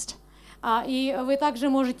first. И вы также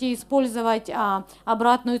можете использовать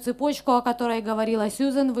обратную цепочку, о которой говорила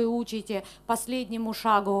Сьюзан. Вы учите последнему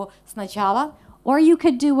шагу сначала. Or you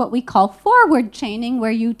could do what we call forward chaining,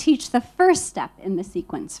 where you teach the first step in the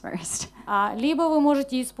sequence first. Либо вы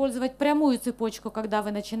можете использовать прямую цепочку, когда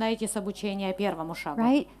вы начинаете с обучения первому шагу.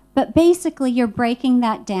 Right? But basically, you're breaking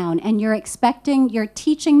that down and you're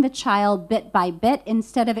teaching the child bit by bit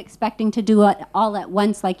instead of expecting to do it all at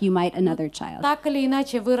once like you might another child. Так или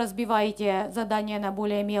иначе, вы разбиваете задание на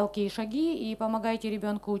более мелкие шаги и помогаете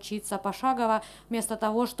ребенку учиться пошагово, вместо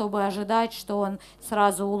того, чтобы ожидать, что он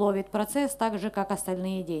сразу уловит процесс, так же, как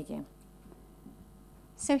остальные дети.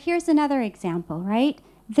 So here's another example, right?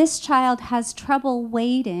 This child has trouble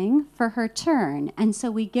waiting for her turn, and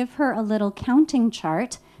so we give her a little counting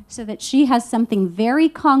chart so that she has something very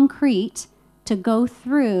concrete to go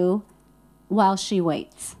through while she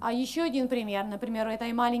waits. А еще один пример. Например, у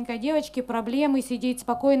этой маленькой девочки проблемы сидеть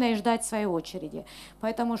спокойно и ждать своей очереди.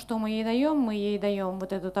 Поэтому что мы ей даем? Мы ей даем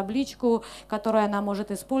вот эту табличку, которую она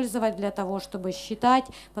может использовать для того, чтобы считать,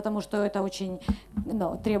 потому что это очень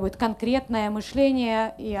требует конкретное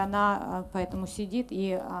мышление, и она поэтому сидит,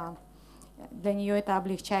 и для нее это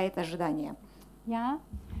облегчает ожидание. Yeah.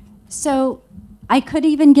 So I could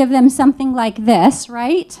even give them something like this,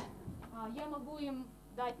 right? Я могу им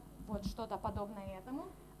дать вот что-то подобное этому.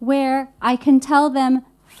 Where I can tell them,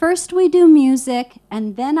 first we do music,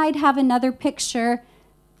 and then I'd have another picture,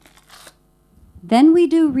 then we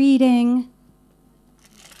do reading,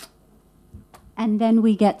 and then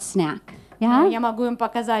we get snack. Yeah? Я могу им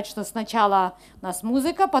показать, что сначала у нас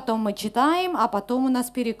музыка, потом мы читаем, а потом у нас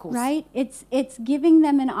перекус. Right? It's giving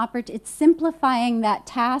them an opportunity, it's simplifying that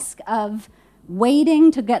task of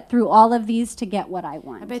waiting to get through all of these to get what I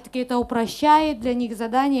want. Опять-таки это упрощает для них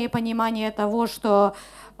задание и понимание того, что,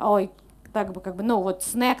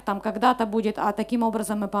 снэк там когда-то будет, а таким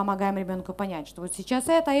образом мы помогаем ребенку понять, что вот сейчас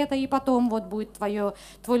это, и потом вот будет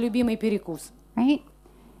твой любимый перекус. Right?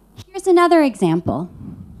 Here's another example.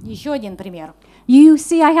 Еще один пример. You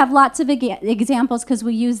see, I have lots of examples because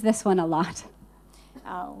we use this one a lot.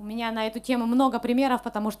 У меня на эту тему много примеров,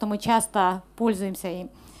 потому что мы часто пользуемся им.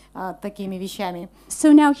 Такими вещами.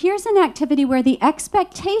 So now here's an activity where the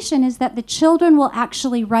expectation is that the children will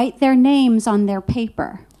actually write their names on their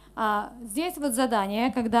paper. Здесь вот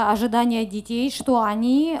задание, когда ожидание детей, что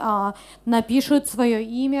они напишут свое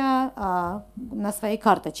имя на своей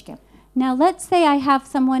карточке. Now let's say I have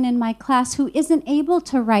someone in my class who isn't able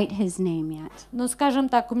to write his name yet. Ну, скажем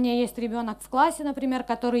так, у меня есть ребенок в классе, например,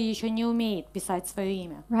 который еще не умеет писать свое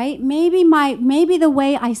имя. Right? Maybe the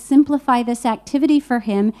way I simplify this activity for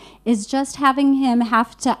him is just having him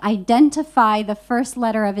have to identify the first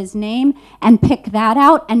letter of his name and pick that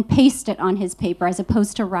out and paste it on his paper as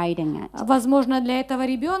opposed to writing it. Возможно, для этого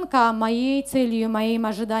ребенка моей целью, моим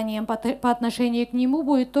ожиданием по отношению к нему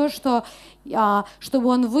будет то, что чтобы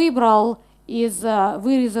он выбрал из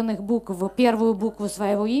вырезанных букв первую букву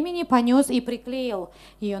своего имени, понес и приклеил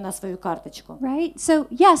ее на свою карточку. Right? So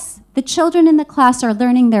yes, the children in the class are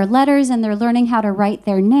learning their letters and they're learning how to write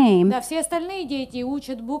their name. Да, все остальные дети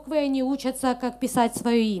учат буквы, они учатся, как писать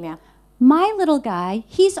свое имя. My little guy,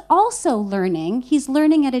 he's also learning. He's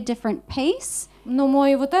learning at a different pace. Но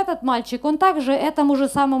мой вот этот мальчик, он также этому же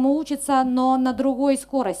самому учится, но на другой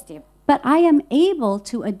скорости. But I am able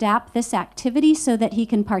to adapt this activity so that he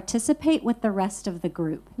can participate with the rest of the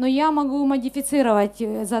group. Но я могу модифицировать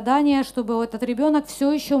задание, чтобы этот ребенок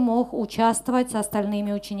все еще мог участвовать с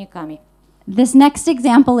остальными учениками. This next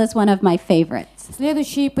example is one of my favorites.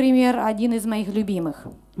 Следующий пример один из моих любимых.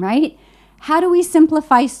 Right? How do we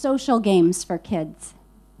simplify social games for kids?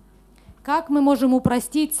 Как мы можем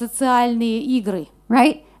упростить социальные игры?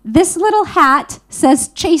 Right? This little hat says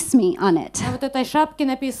 "chase me" on it. На вот этой шапке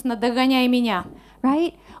написано «Догоняй меня».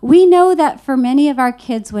 Right? We know that for many of our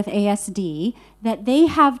kids with ASD, that they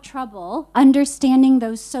have trouble understanding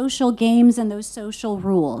those social games and those social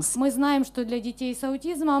rules. Мы знаем, что для детей с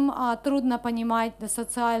аутизмом трудно понимать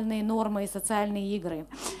социальные нормы и социальные игры.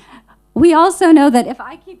 We also know that if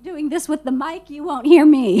I keep doing this with the mic, you won't hear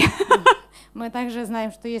me. Мы также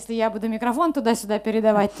знаем, что если я буду микрофон туда-сюда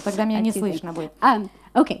передавать, то тогда меня не слышно будет.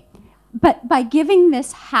 Okay. But by giving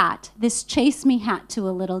this hat, this chase me hat to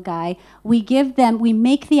a little guy, we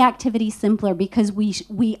make the activity simpler because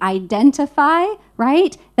we identify,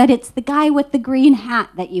 right, that it's the guy with the green hat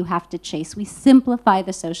that you have to chase. We simplify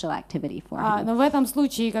the social activity for him. Но в этом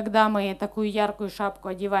случае, когда мы такую яркую шапку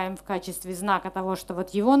одеваем в качестве знака того, что вот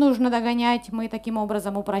его нужно догонять, мы таким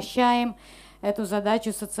образом упрощаем эту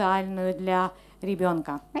задачу социальную для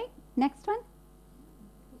ребенка. Right? Next one.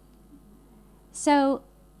 So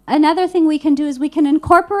another thing we can do is we can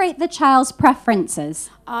incorporate the child's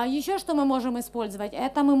preferences. Еще что мы можем использовать?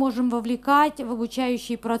 Это мы можем вовлекать в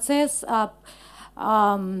обучающий процесс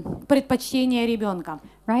предпочтения ребенка.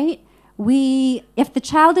 Right? If the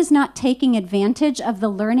child is not taking advantage of the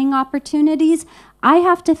learning opportunities, I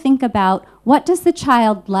have to think about what does the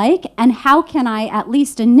child like and how can I, at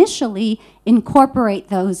least initially, incorporate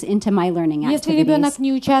those into my learning activities. Если ребенок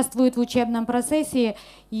не участвует в учебном процессе,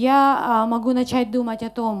 я могу начать думать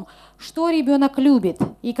о том, что ребенок любит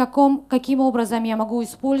и каким образом я могу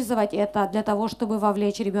использовать это для того, чтобы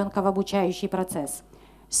вовлечь ребенка в обучающий процесс.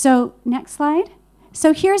 So, next slide.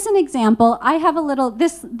 So here's an example. I have a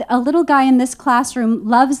little guy in this classroom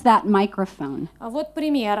loves that microphone. Вот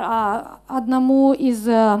пример. Одному из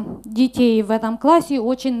детей в этом классе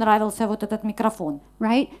очень нравился вот этот микрофон.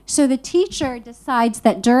 Right? So the teacher decides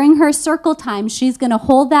that during her circle time, she's going to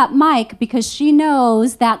hold that mic because she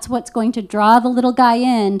knows that's what's going to draw the little guy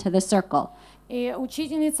into the circle. И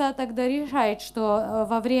учительница тогда решает, что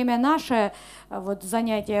во время наше вот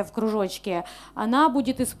занятия в кружочке она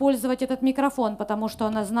будет использовать этот микрофон, потому что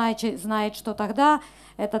она знает, что тогда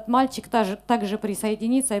этот мальчик также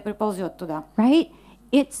присоединится и приползет туда. Right?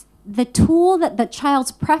 It's the tool that the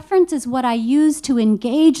child's preference is what I use to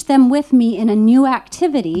engage them with me in a new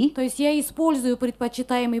activity. То есть я использую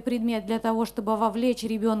предпочитаемый предмет для того, чтобы вовлечь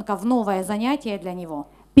ребенка в новое занятие для него.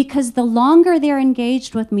 Because the longer they're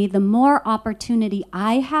engaged with me, the more opportunity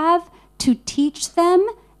I have to teach them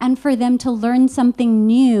and for them to learn something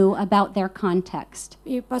new about their context.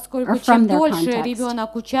 И поскольку чем дольше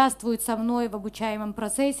ребенок участвует со мной в обучаемом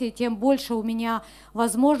процессе, тем больше у меня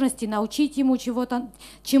возможности научить ему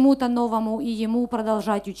чему-то новому и ему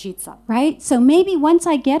продолжать учиться. Right? So maybe once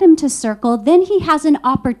I get him to circle, then he has an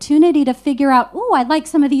opportunity to figure out, oh, I like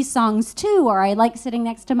some of these songs too, or I like sitting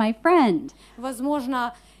next to my friend.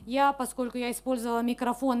 Возможно, поскольку я использовала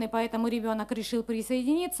микрофон, и поэтому ребенок решил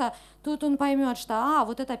присоединиться, тут он поймет, что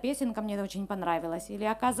вот эта песенка мне очень понравилась. Или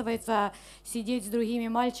оказывается, сидеть с другими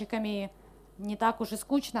мальчиками не так уж и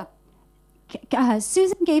скучно.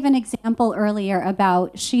 Susan gave an example earlier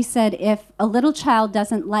about, she said, if a little child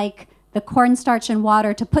doesn't like the cornstarch and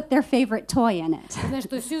water, to put their favorite toy in it. Знаешь,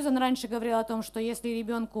 что Сьюзан раньше говорила о том, что если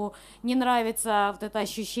ребенку не нравится вот это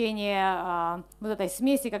ощущение вот этой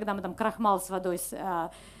смеси, когда мы там крахмал с водой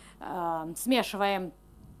смешиваем,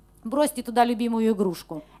 бросьте туда любимую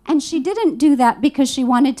игрушку. And she didn't do that because she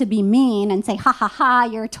wanted to be mean and say, ha ha ha,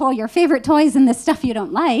 your favorite toy is in the stuff you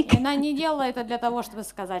don't like. Она не делала это для того, чтобы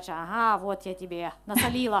сказать, ага, вот я тебе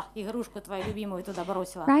насолила, игрушку твою любимую туда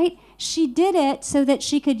бросила. Right? She did it so that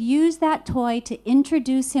she could use that toy to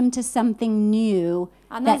introduce him to something new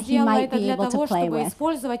that he might be able to play with. Она сделала это для того, чтобы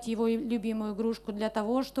использовать его любимую игрушку, для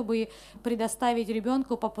того, чтобы предоставить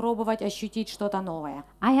ребенку попробовать ощутить что-то новое.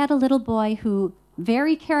 I had a little boy who,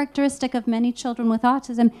 very characteristic of many children with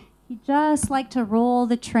autism, he just liked to roll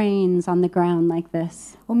the trains on the ground like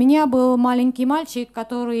this. У меня был маленький мальчик,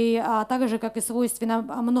 который, так же, как и свойственно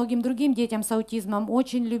многим другим детям с аутизмом,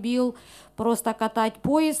 очень любил просто катать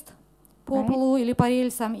поезд по полу или по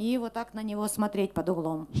рельсам и вот так на него смотреть под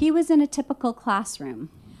углом. He was in a typical classroom.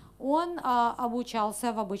 Он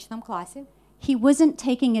обучался в обычном классе. He wasn't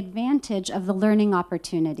taking advantage of the learning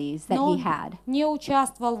opportunities that he had. Не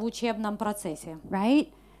участвовал в учебном процессе. Right?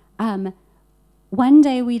 One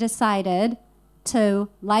day we decided to,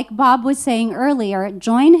 like Bob was saying earlier,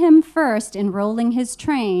 join him first in rolling his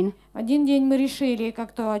train. Один день мы решили,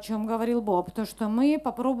 как то, о чем говорил Боб, то, что мы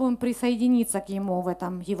попробуем присоединиться к ему в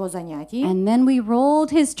этом его занятии. And then we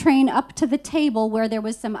rolled his train up to the table where there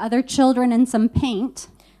was some other children and some paint.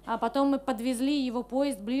 А потом мы подвезли его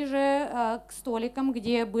поезд ближе к столикам,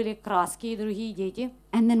 где были краски и другие дети.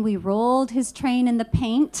 And then we rolled his train in the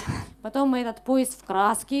paint. Потом мы этот поезд в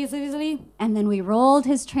краски завезли. And then we rolled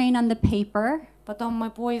his train on the paper. Потом мы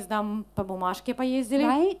поездом по бумажке поездили.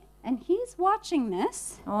 Right? And he's watching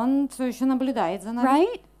this. Он все еще наблюдает за нами.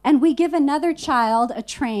 Right? And we give another child a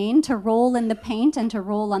train to roll in the paint and to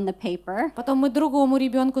roll on the paper. Потом мы другому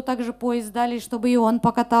ребенку также поезд дали, чтобы и он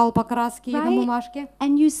покатал по краске и на бумажке.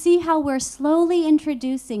 And you see how we're slowly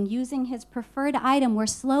introducing, using his preferred item, we're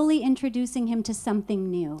slowly introducing him to something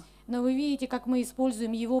new. Но вы видите, как мы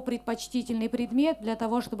используем его предпочтительный предмет для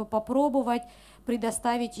того, чтобы попробовать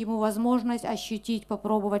предоставить ему возможность ощутить,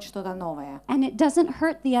 попробовать что-то новое. And it doesn't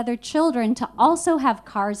hurt the other children to also have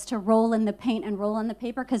cars to roll in the paint and roll on the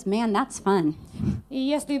paper, because man, that's fun. И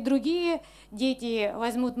если другие дети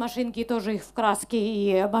возьмут машинки и тоже их в краске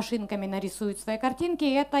и машинками нарисуют свои картинки,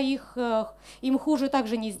 это им хуже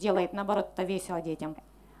также не сделает, наоборот, это весело детям.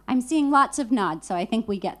 I'm seeing lots of nods, so I think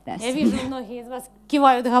we get this. Я вижу, многие из вас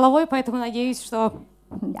кивают головой, поэтому надеюсь, что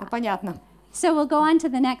понятно. So we'll go on to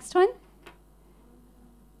the next one.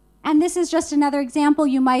 And this is just another example.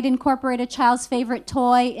 You might incorporate a child's favorite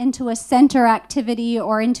toy into a center activity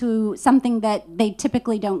or into something that they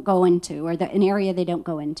typically don't go into, or an area they don't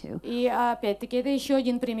go into. И опять-таки это еще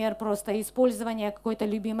один пример просто использования какой-то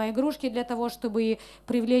любимой игрушки для того, чтобы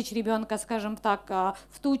привлечь ребенка, скажем так,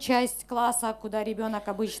 в ту часть класса, куда ребенок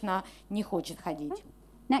обычно не хочет ходить.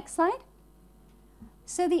 Next slide.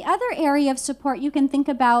 So the other area of support you can think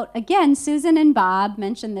about, again, Susan and Bob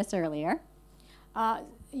mentioned this earlier.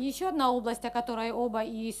 Еще одна область, о которой оба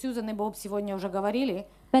и Сьюзан, и Боб сегодня уже говорили,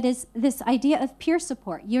 but is this idea of peer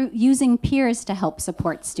support. You're using peers to help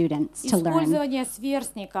support students to learn. использование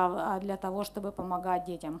сверстников для того, чтобы помогать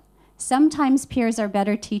детям. Sometimes peers are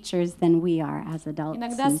better teachers than we are as adults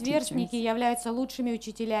Иногда and сверстники teachers, являются лучшими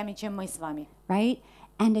учителями, чем мы с вами. right?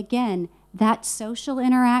 And again, that social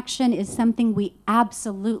interaction is something we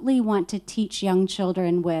absolutely want to teach young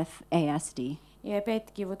children with ASD. И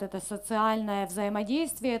опять-таки вот это социальное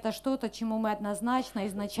взаимодействие, это что-то, чему мы однозначно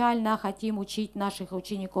изначально хотим учить наших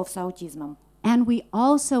учеников с аутизмом. And we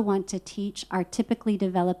also want to teach our typically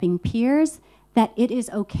developing peers that it is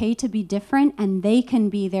okay to be different and they can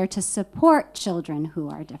be there to support children who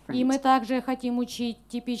are И мы different. также хотим учить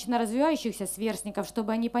типично развивающихся сверстников,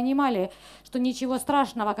 чтобы они понимали, что ничего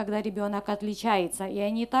страшного, когда ребенок отличается, и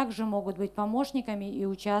они также могут быть помощниками и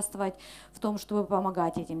участвовать в том, чтобы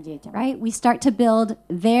помогать этим детям. Right? We start to build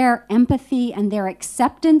their empathy and their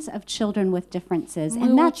acceptance of children with differences, Мы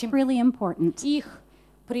and that's учим really important. их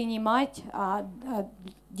принимать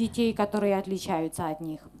детей, которые отличаются от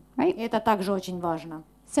них. Right? Это также очень важно.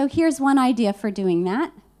 So here's one idea for doing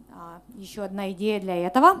that. Еще одна идея для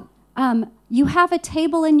этого. You have a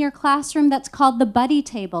table in your classroom that's called the buddy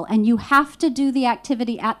table, and you have to do the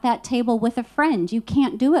activity at that table with a friend. You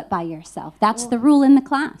can't do it by yourself. That's the rule in the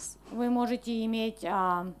class. Вы можете иметь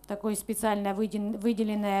такое специальное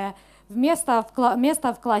выделенное место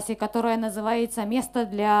в классе, которое называется место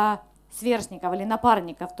для сверстников или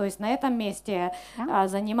напарников. То есть на этом месте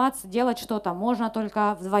заниматься, делать что-то можно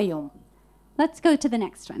только вдвоем. Let's go to the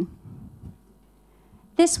next one.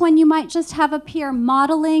 This one you might just have a peer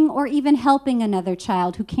modeling or even helping another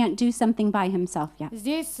child who can't do something by himself yet.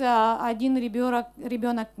 Здесь один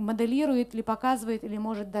ребенок моделирует или показывает, или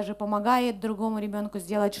может даже помогает другому ребенку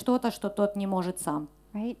сделать что-то, что тот не может сам.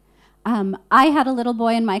 Right? I had a little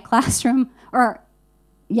boy in my classroom, or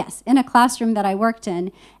yes, in a classroom that I worked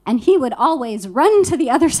in, and he would always run to the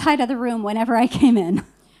other side of the room whenever I came in.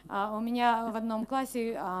 У меня в одном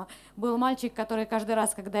классе был мальчик, который каждый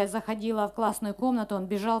раз, когда я заходила в классную комнату, он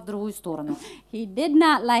бежал в другую сторону. He did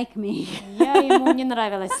not like me. Я ему не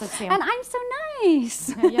нравилась совсем. And I'm so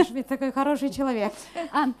nice. Я же ведь такой хороший человек.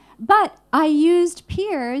 But I used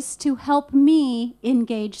peers to help me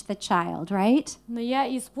engage the child, right? Но я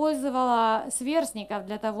использовала сверстников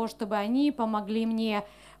для того, чтобы они помогли мне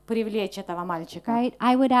привлечь этого мальчика. Right?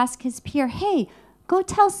 I would ask his peer, "Hey, go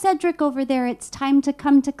tell Cedric over there it's time to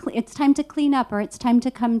clean up, or it's time to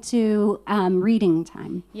come to reading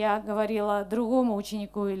time." Я говорила другому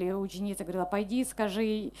ученику или ученице, говорила, пойди,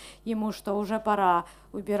 скажи ему, что уже пора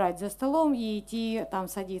убирать за столом и идти там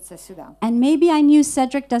садиться сюда. And maybe I knew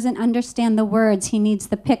Cedric doesn't understand the words, he needs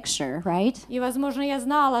the picture, right? И, возможно, я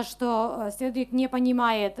знала, что Седрик не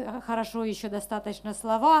понимает хорошо еще достаточно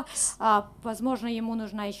слова, а, возможно, ему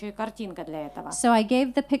нужна еще и картинка для этого. So I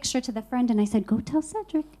gave the picture to the friend and I said, "Go tell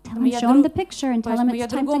Cedric, show him the picture and tell him Поэтому я it's time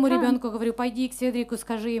to другому come." ребенку говорю, пойди к Седрику,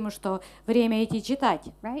 скажи ему, что время идти читать.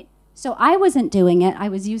 Right? So I wasn't doing it, I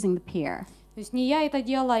was using the peer. То есть не я это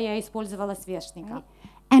делала, я использовала сверстника.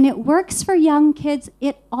 And it works for young kids,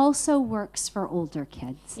 it also works for older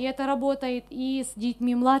kids. И это работает и с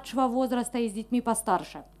детьми младшего возраста, и с детьми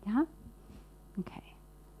постарше. Yeah? Okay.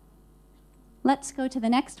 Let's go to the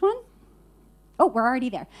next one. Oh, we're already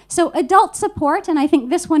there. So adult support, and I think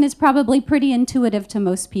this one is probably pretty intuitive to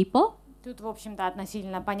most people. Тут, в общем-то,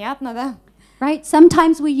 относительно понятно, да? Right?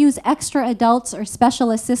 Sometimes we use extra adults or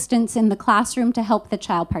special assistants in the classroom to help the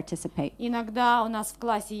child participate. Иногда у нас в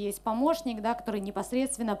классе есть помощник, да, который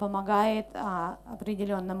непосредственно помогает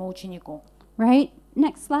определенному ученику. Right?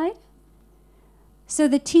 Next slide. So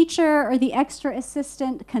the teacher or the extra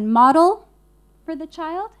assistant can model for the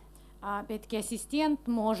child. Опять-таки ассистент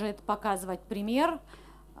может показывать пример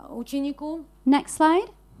ученику. Next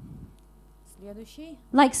slide. Следующий.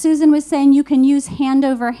 Like Susan was saying, you can use hand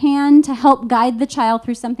over hand to help guide the child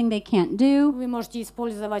through something they can't do. Вы можете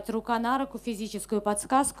использовать рука на руку, физическую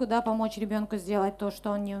подсказку, да, помочь ребенку сделать то,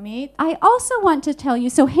 что он не умеет. I also want to tell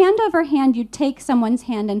you, so hand over hand, you'd take someone's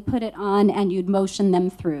hand and put it on and you'd motion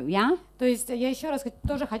them through, yeah? То есть я еще раз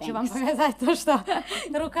тоже хочу вам показать то, что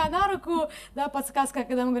рука на руку, да, подсказка,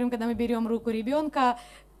 когда мы берем руку ребенка,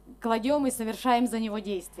 кладем и совершаем за него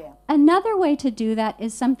действие. Another way to do that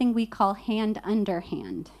is something we call hand under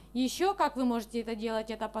hand. Еще как вы можете это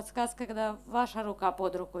делать, это подсказка, когда ваша рука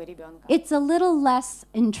под рукой ребенка. It's a little less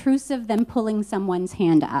intrusive than pulling someone's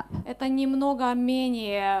hand up. Это немного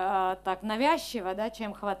менее так навязчиво, да,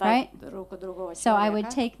 чем хватать руку другого So I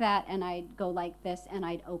would человека. take that and I'd go like this and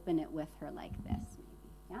I'd open it with her like this.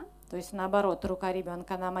 Yeah? То есть наоборот, рука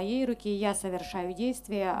ребенка на моей руке, я совершаю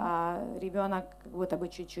действие, а ребенок как будто бы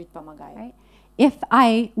чуть-чуть помогает. Right? if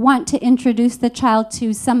I want to introduce the child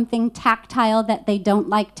to something tactile that they don't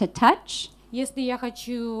like to touch, Если я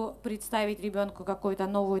хочу представить ребенку какую-то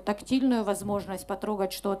новую тактильную возможность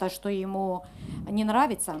потрогать что-то, что ему не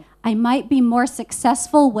нравится, I might be more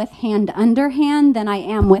successful with hand under hand than I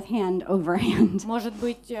am with hand over hand. может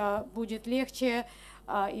быть, будет легче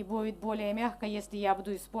и будет более мягко, если я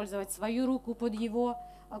буду использовать свою руку под его,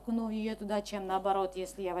 окуну ее туда, чем наоборот,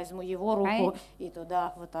 если я возьму его руку и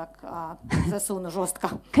туда вот так засуну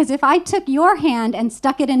жестко. Because if I took your hand and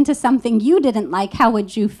stuck it into something you didn't like, how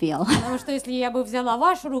would you feel? Потому что если я бы взяла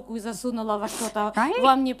вашу руку и засунула во что-то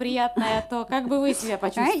вам неприятное, то как бы вы себя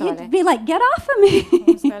почувствовали? You'd be like, get off of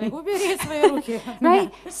me. Сказали, убери свои руки. Right?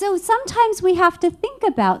 So sometimes we have to think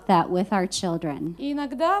about that with our children. И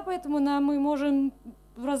иногда поэтому мы можем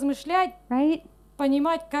размышлять, Right?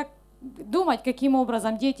 понимать, как думать, каким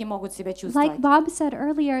образом дети могут себя чувствовать. Like Bob said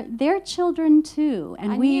earlier, they're children too,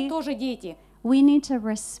 and Они тоже дети. we need to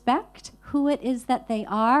respect who it is that they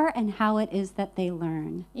are and how it is that they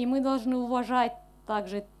learn. И мы должны уважать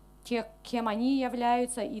также тех, кем они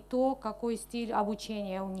являются, и то, какой стиль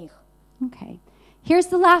обучения у них. Okay. Here's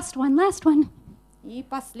the last one. И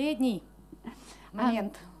последний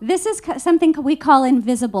момент. This is something we call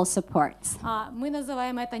invisible supports. Мы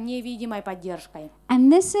называем это невидимой поддержкой.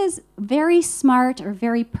 And this is very smart or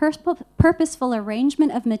very purposeful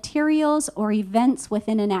arrangement of materials or events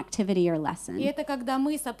within an activity or lesson. И это когда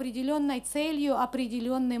мы с определенной целью,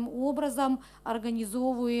 определенным образом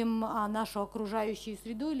организовываем нашу окружающую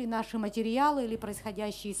среду или наши материалы или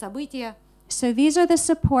происходящие события. So these are the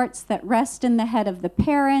supports that rest in the head of the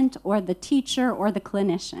parent or the teacher or the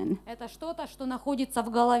clinician. Это что-то, что находится в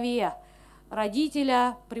голове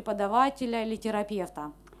родителя, преподавателя или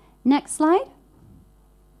терапевта. Next slide.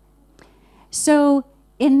 So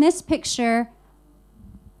in this picture,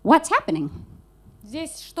 what's happening?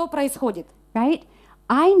 Здесь что происходит? Right?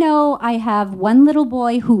 I know I have one little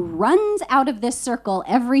boy who runs out of this circle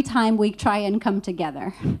every time we try and come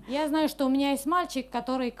together. Я знаю, что у меня есть мальчик,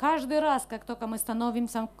 который каждый раз, как только мы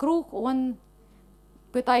становимся в круг, он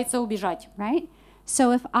пытается убежать. Right?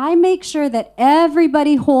 So if I make sure that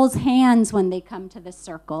everybody holds hands when they come to the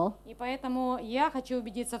circle, И поэтому я хочу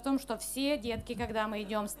убедиться в том, что все детки, когда мы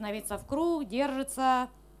идем становиться в круг, держатся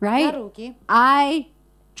за руки. I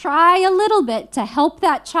try a little bit to help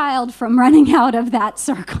that child from running out of that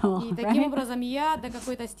circle. И таким образом я до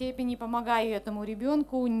какой-то степени помогаю этому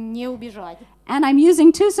ребенку не убежать. And I'm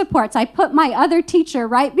using two supports. I put my other teacher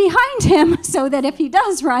right behind him so that if he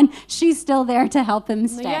does run, she's still there to help him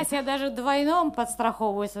Но я stay. себя даже двойном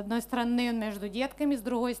подстраховываю. С одной стороны, он между детками, с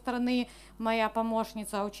другой стороны, моя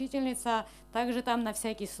помощница, учительница, также там на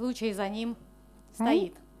всякий случай за ним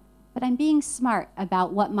стоит. But I'm being smart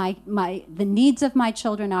about what the needs of my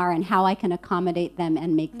children are and how I can accommodate them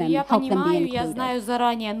and make them Я help them be понимаю, я included. знаю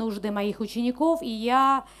заранее нужды моих учеников, и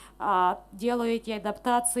я делаю эти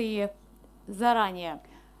адаптации заранее.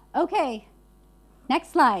 Okay,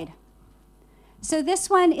 next slide. So this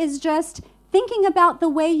one is just thinking about the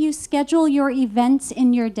way you schedule your events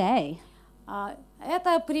in your day.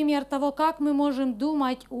 Это пример того, как мы можем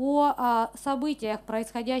думать о событиях,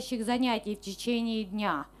 происходящих занятий в течение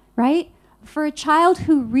дня. Right? For a child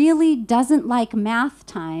who really doesn't like math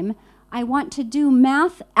time, I want to do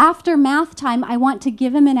math. After math time, I want to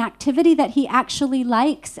give him an activity that he actually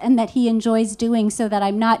likes and that he enjoys doing so that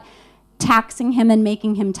I'm not taxing him and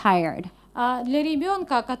making him tired. Для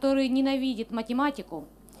ребенка, который ненавидит математику,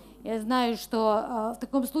 я знаю, что в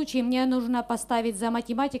таком случае мне нужно поставить за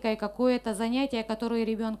математикой какое-то занятие, которое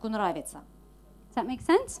ребенку нравится. Does that make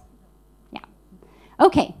sense? Yeah.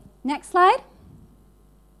 Okay, next slide.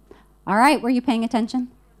 All right, were you paying attention?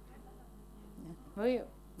 Вы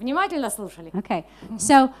внимательно слушали? Okay,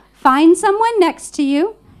 so find someone next to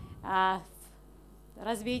you,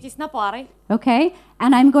 Разбейтесь на пары. okay,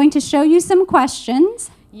 and I'm going to show you some questions,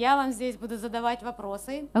 Я вам здесь буду задавать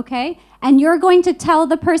вопросы, okay, and you're going to tell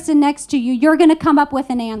the person next to you, you're going to come up with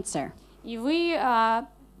an answer. и вы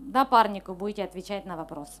напарнику будете отвечать на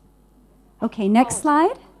вопрос. Okay, next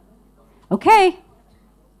slide. Okay,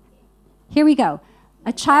 here we go.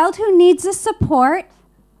 A child who needs a support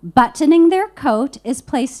buttoning their coat is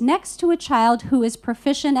placed next to a child who is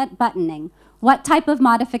proficient at buttoning. What type of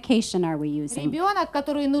modification are we using? Ребенок,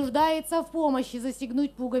 который нуждается в помощи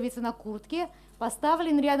застегнуть пуговицы на куртке,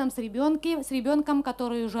 поставлен рядом с ребенком,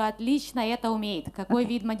 который уже отлично это умеет. Какой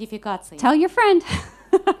вид модификации? Tell your friend.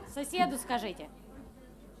 Соседу скажите.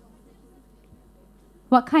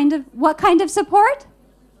 What kind of support?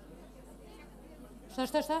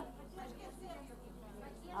 Что?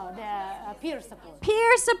 The peer support.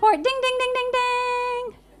 Peer support. Ding, ding, ding, ding,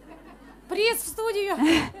 ding. Приз в студию.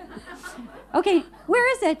 Okay,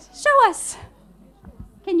 where is it? Show us.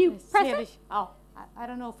 Can you press it? Oh, I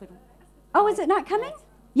don't know if it... Oh, is it not coming?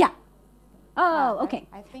 Yeah. Oh, okay.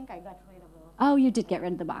 I think I got rid of it. Oh, you did get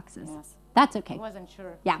rid of the boxes. Yes. That's I okay. wasn't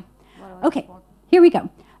sure. Yeah. what it was Okay, for. here we go.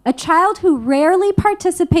 A child who rarely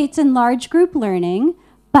participates in large group learning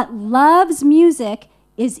but loves music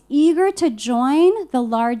is eager to join the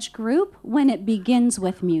large group when it begins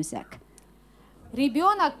with music.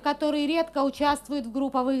 Ребенок, который редко участвует в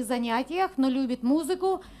групповых занятиях, но любит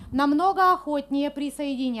музыку, намного охотнее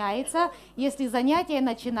присоединяется, если занятие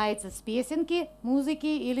начинается с песенки, музыки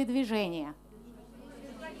или движения.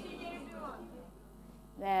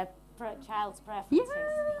 The child's preferences.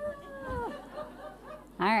 Yeah.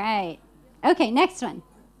 All right. Okay, next one.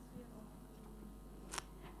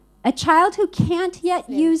 A child who can't yet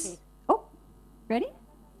use... Oh, ready?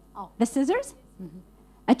 Oh. The scissors?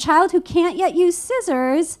 A child who can't yet use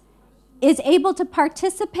scissors is able to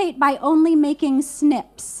participate by only making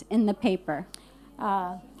snips in the paper.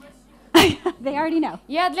 They already know.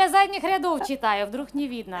 Я для задних рядов читаю, вдруг не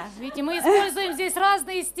видно. Ведь мы используем здесь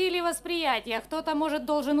разные стили восприятия. Кто-то, может,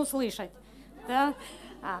 должен услышать. Да?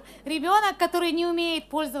 Ребенок, который не умеет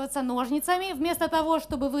пользоваться ножницами, вместо того,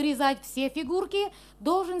 чтобы вырезать все фигурки,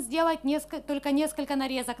 должен сделать только несколько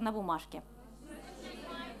нарезок на бумажке.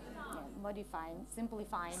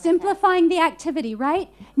 Simplifying the activity, right?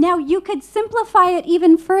 Now you could simplify it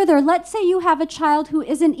even further. Let's say you have a child who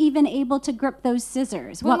isn't even able to grip those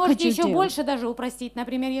scissors. Вы What could можете you еще do? больше даже упростить.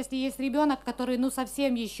 Например, если есть ребенок, который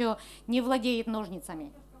совсем еще не владеет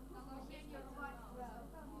ножницами.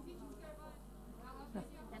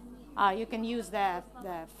 You can use the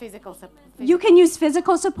physical support. You can use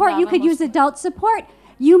physical support. You could use adult support.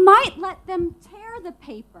 You might let them tear the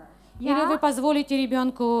paper. Или вы Yeah? позволите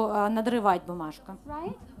ребенку надрывать бумажку.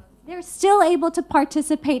 Right? They're still able to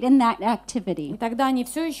participate in that activity. И тогда они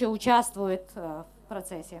все еще участвуют в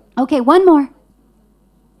процессе. Okay, one more.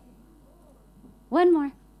 One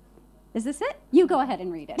more. Is this it? You go ahead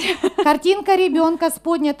and read it. Картинка ребенка с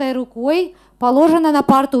поднятой рукой положена на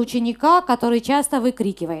парту ученика, который часто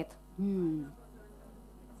выкрикивает.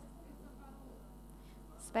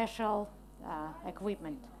 Special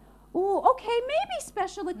equipment. Oh, okay, maybe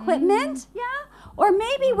special equipment, yeah? Or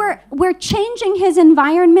maybe we're changing his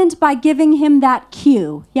environment by giving him that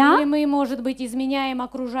cue, Или yeah? мы, может быть, изменяем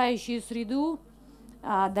окружающую среду,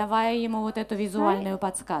 давая ему вот эту визуальную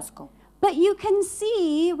подсказку. But you can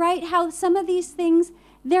see, right, how some of these things,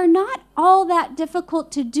 they're not all that difficult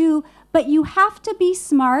to do, but you have to be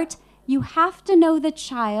smart, you have to know the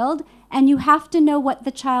child, and you have to know what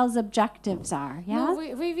the child's objectives are, yeah? Ну,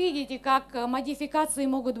 вы видите, как модификации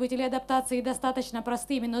могут быть или адаптации достаточно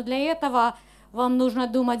простыми, но для этого вам нужно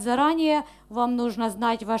думать заранее, вам нужно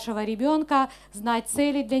знать вашего ребенка, знать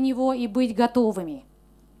цели для него и быть готовыми.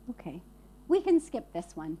 Okay, we can skip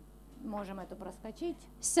this one. Можем это проскочить.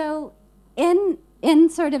 So, in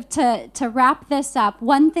sort of to wrap this up,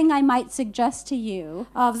 one thing I might suggest to you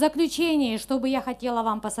В заключение, что бы я хотела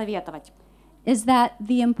вам посоветовать. is that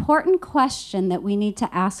the important question that we need to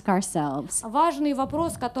ask ourselves Важный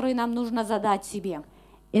вопрос, который нам нужно задать себе.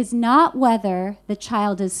 is not whether the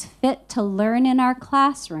child is fit to learn in our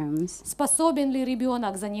classrooms, Способен ли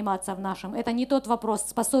ребенок заниматься в нашем... Это не тот вопрос,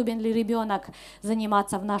 способен ли ребенок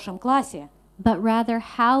заниматься в нашем классе, but rather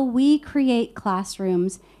how we create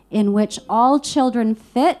classrooms in which all children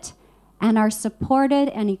fit and are supported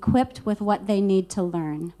and equipped with what they need to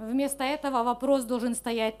learn. Вместо этого вопрос должен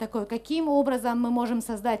стоять такой: каким образом мы можем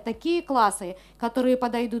создать такие классы, которые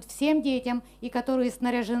подойдут всем детям и которые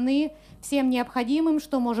снаряжены всем необходимым,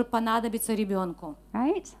 что может понадобиться ребенку.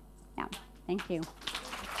 Right? Yeah. Thank you.